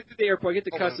 so I get to the airport, I get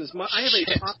to customs. I have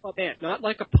a pop-up tent, not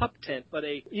like a pup tent, but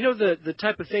the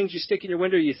type of things you stick in your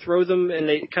window, you throw them and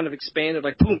they kind of expand it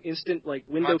like boom, instant like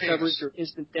window coverage or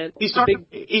instant tent. He's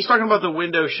talking about the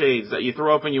window shades that you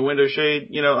throw up in your window shade,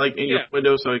 like in your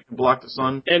window so it can block the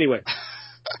sun. Anyway.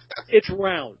 It's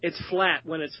round. It's flat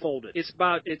when it's folded. It's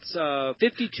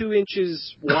 52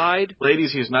 inches wide.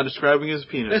 Ladies, he's not describing his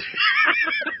penis.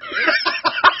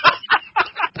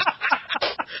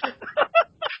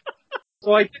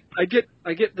 So I get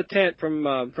the tent from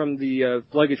the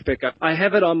luggage pickup. I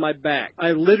have it on my back.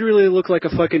 I literally look like a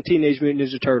fucking Teenage Mutant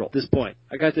Ninja Turtle at this point.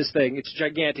 I got this thing. It's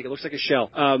gigantic. It looks like a shell.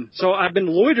 So I've been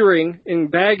loitering in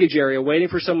baggage area waiting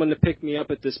for someone to pick me up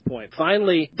at this point.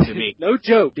 Finally, no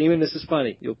joke, Demon, this is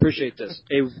funny. You'll appreciate this.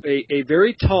 A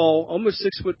very tall, almost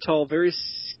 6 foot tall, very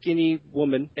skinny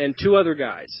woman and 2 other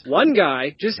guys. One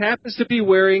guy just happens to be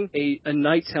wearing a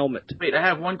knight's helmet. Wait, I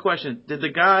have one question. Did the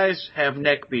guys have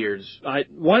neck beards?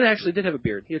 One actually did have a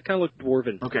beard. He kind of looked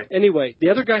dwarven. Okay. Anyway, the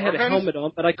other guy had a helmet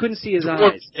on, but I couldn't see his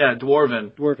eyes. Yeah,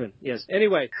 dwarven. Dwarven, yes.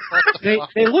 Anyway,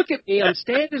 they look at me. I'm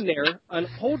standing there. I'm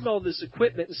holding all this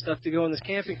equipment and stuff to go on this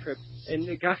camping trip. And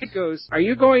the guy goes, "Are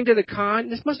you going to the con?"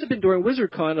 This must have been during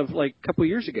Wizard Con of like a couple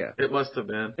years ago. It must have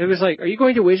been. It was like, "Are you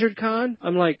going to Wizard Con?"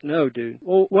 I'm like, "No, dude."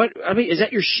 Well, what? I mean, is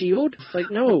that your shield?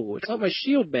 Like, no, it's not my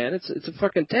shield, man. It's a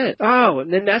fucking tent. Oh,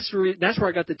 and then that's where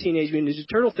I got the Teenage Mutant Ninja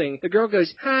Turtle thing. The girl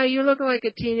goes, "Hi, you look like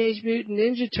a Teenage Mutant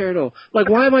Ninja Turtle." Like,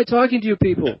 why am I talking to you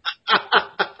people?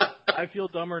 I feel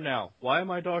dumber now. Why am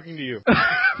I talking to you?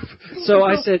 So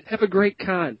I said, "Have a great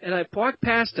con." And I walked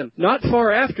past him. Not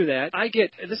far after that,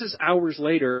 this is hours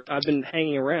later, I've been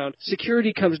hanging around.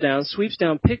 Security comes down, sweeps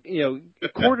down,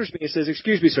 quarters me and says,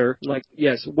 "Excuse me, sir." I'm like,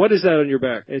 "Yes, what is that on your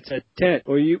back?" "It's a tent."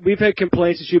 "Well, we've had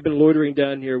complaints that you've been loitering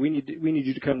down here. We need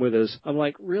you to come with us." I'm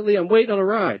like, "Really? I'm waiting on a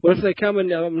ride. What if they come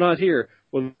and I'm not here?"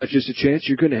 "Well, that's just a chance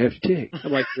you're going to have to take."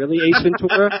 I'm like, "Really, Ace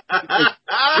Ventura?"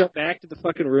 Go back to the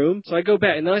fucking room. So I go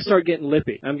back, and then I start getting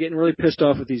lippy. I'm getting really pissed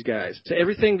off with these guys. So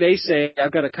everything they say,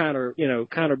 I've got to counter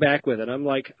back with it. I'm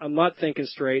like, I'm not thinking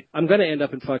straight. I'm going to end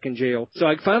up in fucking jail. So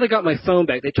I finally got my phone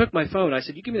back. They took my phone. I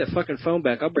said, "You give me that fucking phone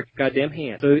back, I'll break your goddamn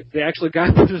hand." So the actual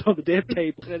guy put it on the damn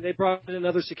table, and then they brought in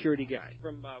another security guy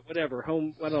from not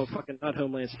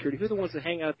Homeland Security. Who are the ones that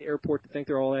hang out at the airport that think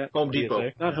they're all that? Home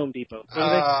Depot. Not Home Depot.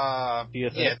 TSA.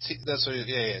 Yeah,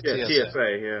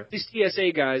 TSA, yeah. These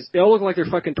TSA guys, they all look like they're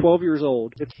fucking 12 years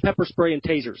old. It's pepper spray and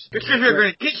tasers. Because they're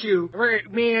going to get you.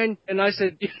 Right, man. And I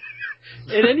said,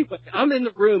 and anyway, I'm in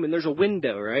the room and there's a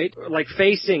window, right? Like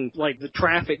facing like the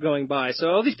traffic going by. So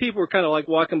all these people were kind of like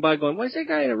walking by going, "Why is that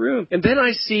guy in a room?" And then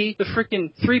I see the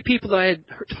freaking 3 people that I had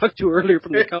talked to earlier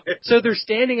from the company. So they're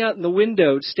standing out in the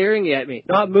window staring at me,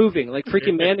 not moving, like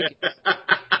freaking mannequins.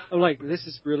 I'm like, this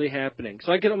is really happening.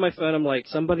 So I get on my phone. I'm like,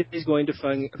 somebody's going to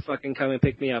fucking come and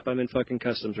pick me up. I'm in fucking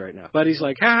customs right now. Buddy's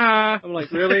like, "Ha!" I'm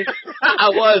like, "Really?" I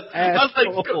was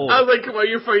like, "Come on,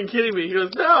 you're fucking kidding me." He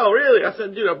goes, "No, really." I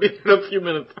said, "Be in a few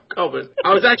minutes. I'm coming."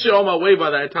 I was actually on my way by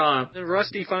that time. And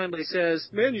Rusty finally says,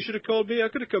 "Man, you should have called me. I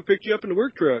could have come picked you up in the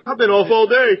work truck." I've been off all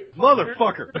day.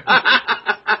 Motherfucker.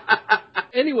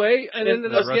 Anyway, I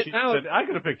ended up getting out. I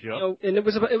could have picked you up. And it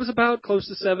was about close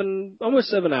to almost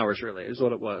 7 hours, really, is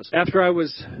what it was. After I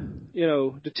was,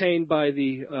 detained by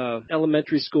the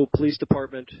elementary school police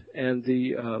department and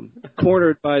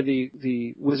cornered by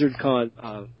the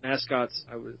WizardCon mascots,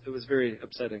 it was very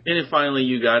upsetting. And then finally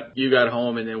you got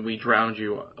home, and then we drowned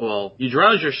you. Well, you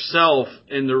drowned yourself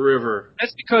in the river.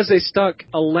 That's because they stuck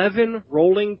 11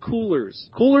 rolling coolers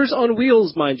on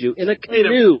wheels, mind you, in a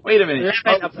canoe. Wait a minute.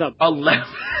 11? 11?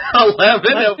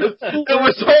 There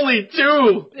was only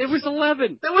 2. It was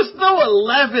 11. There was no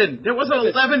 11. There was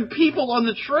 11 people on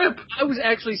the trip. I was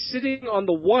actually sitting on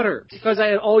the water because I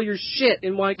had all your shit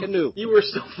in my canoe. You were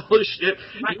so full of shit.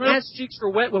 My ass cheeks were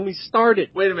wet when we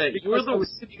started. Wait a minute. I was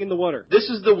sitting in the water. This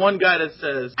is the one guy that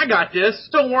says, I got this.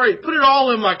 Don't worry. Put it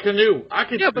all in my canoe.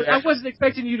 But I wasn't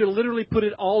expecting you to literally put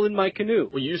it all in my canoe.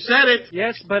 Well, you said it.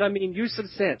 Yes, but I mean, use some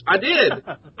sense. I did.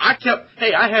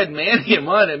 I had Manny in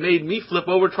mine. It made me flip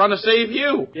over trying to save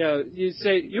you. Yeah, you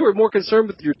say you were more concerned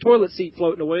with your toilet seat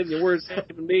floating away than you were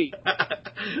saving me.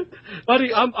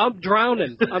 Buddy, I'm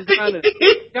drowning. I'm drowning.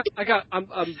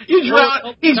 He's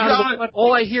drowning.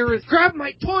 All I hear is, grab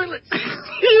my toilet seat.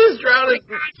 He was drowning.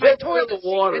 My toilet in the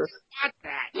water. What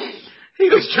that? He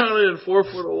was drowning in 4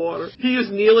 foot of water. He was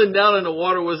kneeling down and the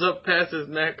water was up past his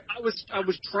neck. I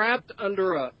was trapped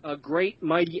under a great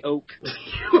mighty oak.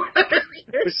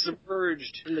 It was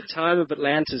submerged in the time of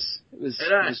Atlantis.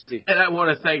 And I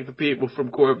want to thank the people from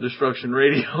Core of Destruction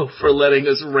Radio for letting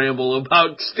us ramble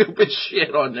about stupid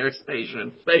shit on their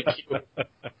station. Thank you.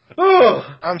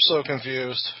 Oh, I'm so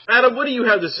confused. Adam, what do you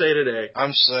have to say today?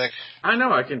 I'm sick. I know,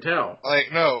 I can tell.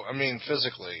 No, I mean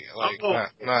physically. Yeah.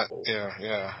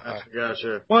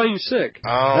 Gotcha. Why are you sick?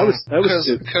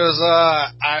 Because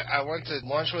I went to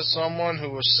lunch with someone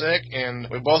who was sick, and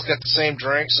we both got the same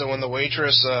drink. So when the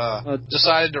waitress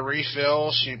decided to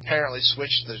refill, she apparently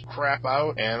switched the crap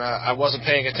out, and I wasn't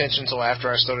paying attention until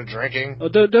after I started drinking. Oh,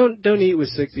 don't eat with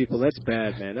sick people. That's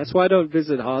bad, man. That's why I don't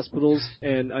visit hospitals,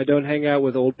 and I don't hang out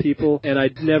with old people, and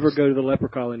I never go to the leper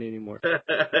colony anymore.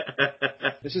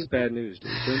 This is bad news,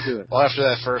 dude. Don't do it. Well, after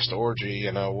that first orgy,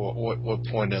 what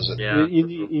point is it? Yeah. You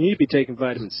need to be taking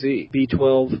vitamin C,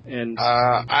 B12, and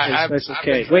Special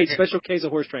K. Wait, Special K is a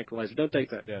horse tranquilizer. Don't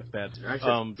take that. Yeah, it's bad.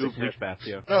 Do bleach bath,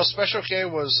 yeah. No, Special K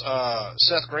was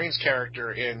Seth Green's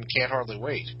character in Can't Hardly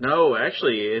Wait. No,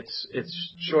 actually, it's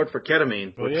short for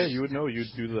ketamine. Well, yeah, you would know.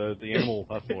 You'd do the animal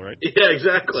hospital, right? Yeah,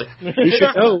 exactly. You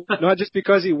should know, not just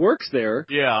because he works there.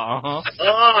 Yeah, uh-huh.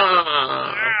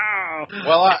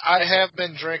 Well, I have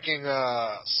been drinking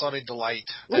Sunny Delight.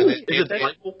 Ooh, is it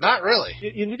delightful? Not really.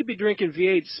 You need to be drinking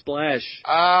V8 Splash.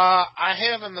 I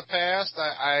have in the past.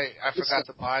 I forgot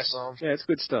to buy some. Yeah, it's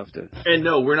good stuff, dude. And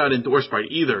no, we're not endorsed by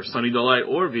either Sunny Delight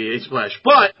or VA Splash.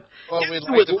 But if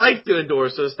you would like to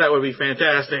endorse us, that would be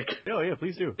fantastic. Oh, yeah,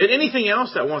 please do. And anything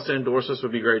else that wants to endorse us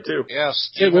would be great, too.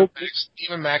 Yes, even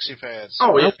Maxi Pads.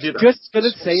 Oh, yeah. Just going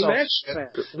to say Maxi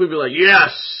Pads. We'd be like,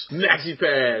 yes, Maxi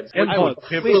Pads. And I would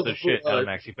pimp the shit out of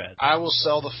Maxi Pads. I will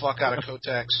sell the fuck out of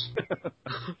Kotex.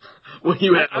 When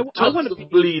you have tons of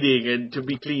bleeding and to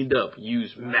be cleaned up,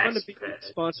 use Maxi I want to be Pads.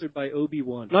 sponsored by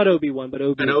Obi-Wan. Not Obi-Wan, but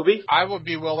Obi. An Obi? I would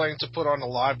be willing to put on a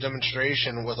live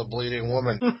demonstration with a bleeding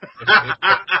woman.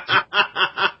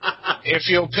 If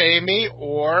you'll pay me,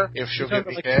 or if she'll get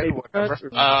me head, whatever.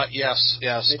 Yes.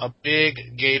 A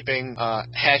big, gaping,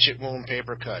 hatchet wound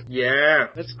paper cut. Yeah.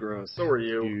 That's gross. So are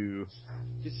you.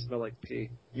 You smell like pee.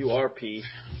 You are pee.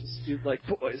 You like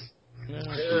boys.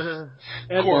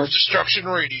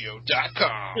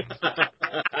 CoreOfDestructionRadio.com.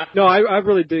 No, I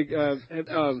really dig.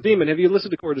 Demon, have you listened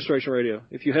to Core Destruction Radio?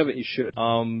 If you haven't, you should.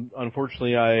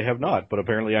 Unfortunately, I have not, but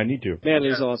apparently I need to. Man,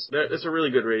 it is awesome. It's a really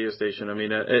good radio station. I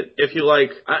mean, if you like,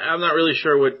 I'm not really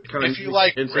sure what kind of. If you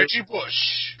like Reggie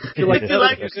Bush. If you like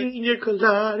Senior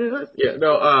Collider. Yeah,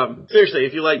 no, seriously,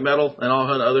 if you like metal and all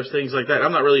kind of other things like that,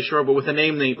 I'm not really sure, but with a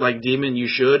name like Demon, you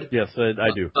should. Yes, I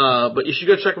do. But you should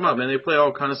go check them out, man. They play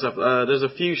all kind of stuff. There's a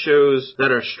few shows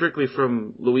that are strictly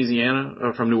from Louisiana,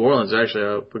 or from New Orleans, actually.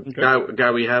 A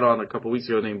guy we had on a couple weeks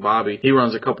ago named Bobby. He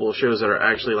runs a couple of shows that are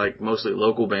actually like mostly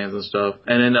local bands and stuff.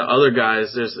 And then the other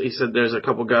guys, he said there's a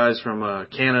couple guys from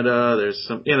Canada. There's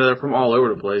some, they're from all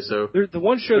over the place. So the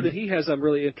one show that he has I'm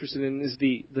really interested in is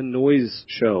the Noise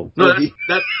show. No,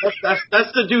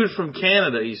 that's the dude from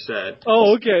Canada. He said.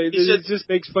 Oh, okay. It just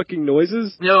makes fucking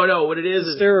noises. No. What it is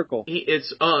hysterical.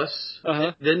 It's us.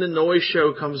 Uh-huh. Then the Noise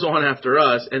show comes on after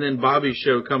us, and then Bobby's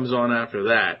show comes on after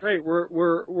that. Right.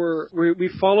 We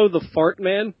follow the fart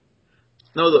man.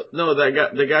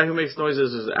 The guy who makes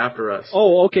noises is after us.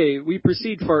 Oh, okay. We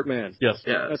precede Fart Man. Yes.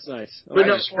 Yeah. That's nice. But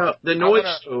Okay. the noise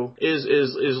show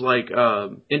is like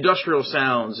industrial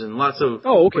sounds and lots of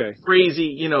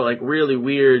crazy, like really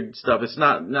weird stuff. It's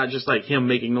not just like him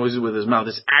making noises with his mouth.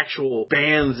 It's actual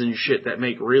bands and shit that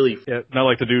make really not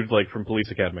like the dude like from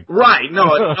Police Academy. Right.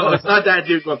 No, it's not that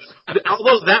dude.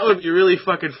 Although that would be really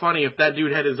fucking funny if that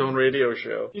dude had his own radio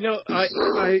show.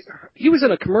 He was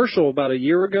in a commercial about a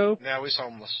year ago. Now he's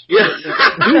homeless. Yeah.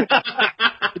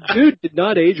 Dude did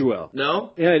not age well.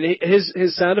 No? Yeah, and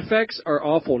his sound effects are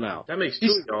awful now. That makes two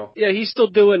of y'all. Yeah, he's still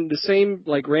doing the same,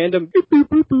 like, random boop, boop,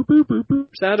 boop, boop, boop, boop, boop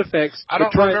sound effects. I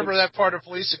don't remember that part of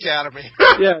Police Academy.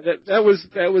 Yeah, that was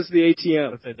the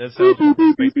ATM. That sounds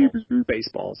like baseballs.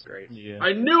 Baseballs, great. Yeah.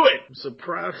 I knew it!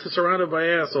 Surrounded by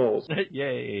assholes.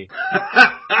 Yay.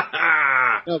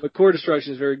 No, but Core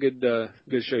Destruction is a very good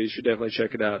show. You should definitely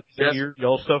check it out. Yes.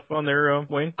 Y'all stuff on there,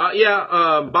 Wayne?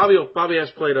 Bobby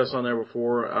has played us on there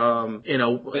before. And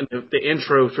the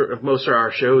intro for most of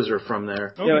our shows are from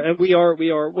there. Okay. Yeah, and we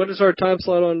are. What is our time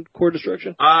slot on Core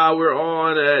Destruction? We're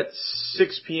on at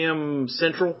 6 p.m.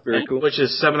 Central. Very cool. Which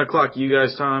is 7 o'clock you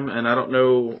guys' time, and I don't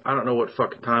know what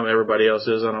fucking time everybody else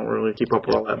is. I don't really keep up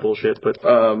with all that bullshit, but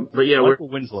yeah, Michael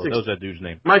Winslow. That was that dude's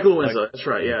name. Michael Winslow. That's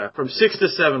right. Yeah, from 6 to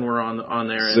 7 we're on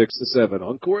there. 6 to 7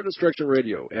 on Core Destruction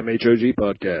Radio, MHOG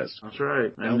podcast. That's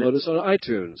right. Download us on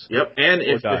iTunes. Yep, and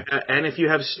if you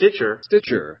have Stitcher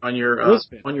on your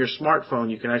smartphone,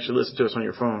 you can actually listen to us on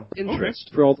your phone.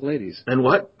 Pinterest for all the ladies. And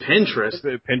what? Pinterest?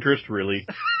 Pinterest, really?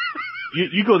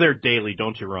 You go there daily,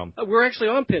 don't you, Rum? We're actually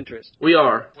on Pinterest. We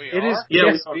are.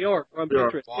 Yes, we are on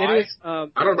Pinterest. Why? It is. I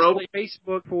don't know.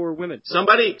 Facebook for women.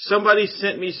 Somebody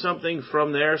sent me something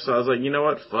from there, so I was like, you know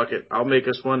what? Fuck it. I'll make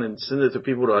us one and send it to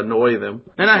people to annoy them.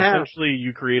 And I have. Essentially,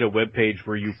 you create a web page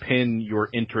where you pin your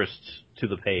interests to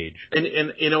the page.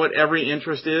 And you know what every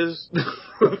interest is?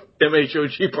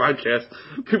 MHOG podcast.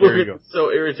 People get so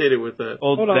irritated with that.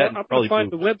 Hold on, I'm going to find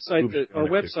the website, our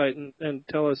website, and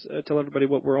tell everybody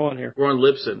what we're on here. We're on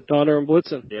Libsyn. Donner and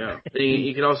Blitzen. Yeah.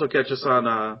 You can also catch us on,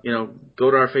 go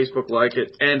to our Facebook, like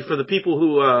it. And for the people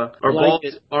who are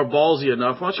ballsy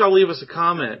enough, why don't y'all leave us a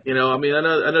comment? I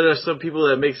know there's some people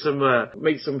that make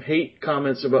some hate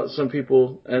comments about some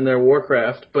people and their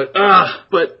Warcraft, but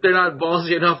they're not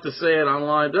ballsy enough to say it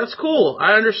online. That's cool.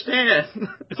 I understand.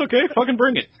 It's okay. Fucking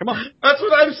bring it. Come on. That's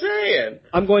what I'm saying.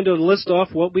 I'm going to list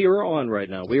off what we are on right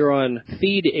now. We are on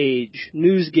FeedAge,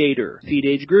 NewsGator,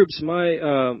 FeedAge Groups, My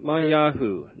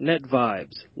Yahoo,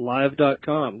 NetVibes,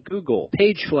 Live.com, Google,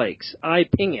 PageFlakes,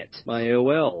 iPingit, My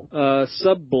AOL,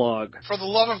 Subblog. For the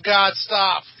love of God,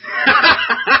 stop.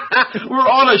 We're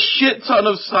on a shit ton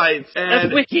of sites.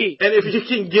 And Wiki. And if you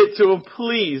can get to them,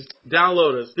 please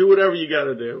download us. Do whatever you got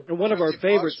to do. And one of our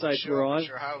favorite sites we're on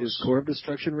is Core of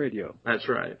Destruction Radio. That's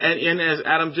right. And as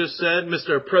Adam just said,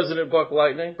 Mr. President Buck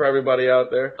Lightning, for everybody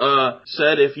out there,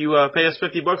 said if you pay us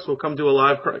 $50, we'll come do a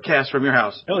live cast from your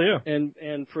house. Hell yeah.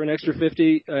 And for an extra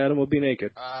 $50, Adam will be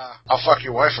naked. I'll fuck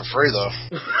your wife for free, though.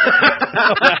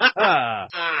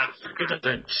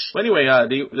 Anyway,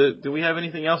 do we have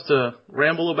anything else to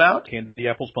ramble about? Candy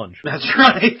apple sponge. That's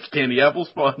right. Candy apple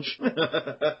sponge.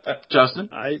 Justin?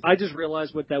 I just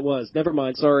realized what that was. Never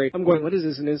mind. Sorry. I'm going, what is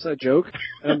this, an inside joke?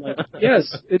 And I'm like,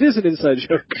 yes, it is an inside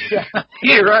joke.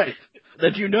 You're right.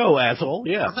 That you know, asshole.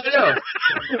 Yeah. I know.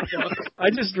 I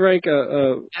just drank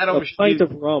a pint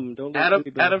of rum. Adam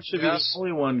should be the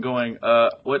only one going,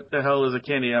 what the hell is a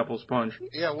candy apple sponge?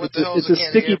 Yeah, what the hell is a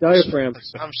candy sticky diaphragm.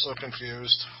 I'm so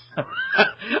confused.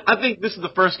 I think this is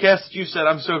the first cast that you said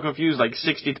I'm so confused like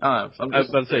 60 times. I was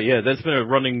about to say, yeah, that's been a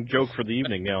running joke for the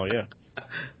evening now, yeah.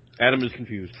 Adam is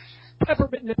confused.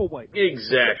 Peppermint nipple wipe.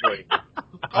 Exactly.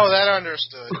 Oh, that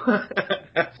understood.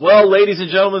 Well, ladies and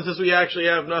gentlemen, since we actually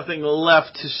have nothing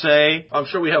left to say, I'm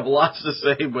sure we have lots to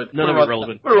say, but none of it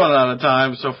relevant. We're running out of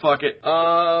time, so fuck it.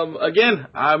 Again,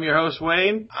 I'm your host,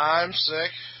 Wayne. I'm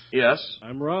sick. Yes.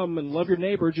 I'm Rum, and love your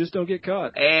neighbor, just don't get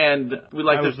caught. And we'd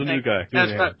like the new guy.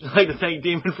 I'd like to thank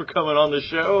Demon for coming on the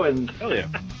show. And hell yeah.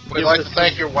 We'd like to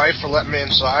thank your wife for letting me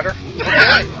inside her.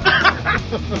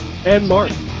 And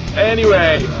Mark.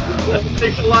 Anyway,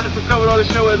 thanks a lot for coming on the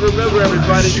show, and remember,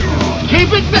 everybody, keep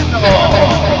it metal!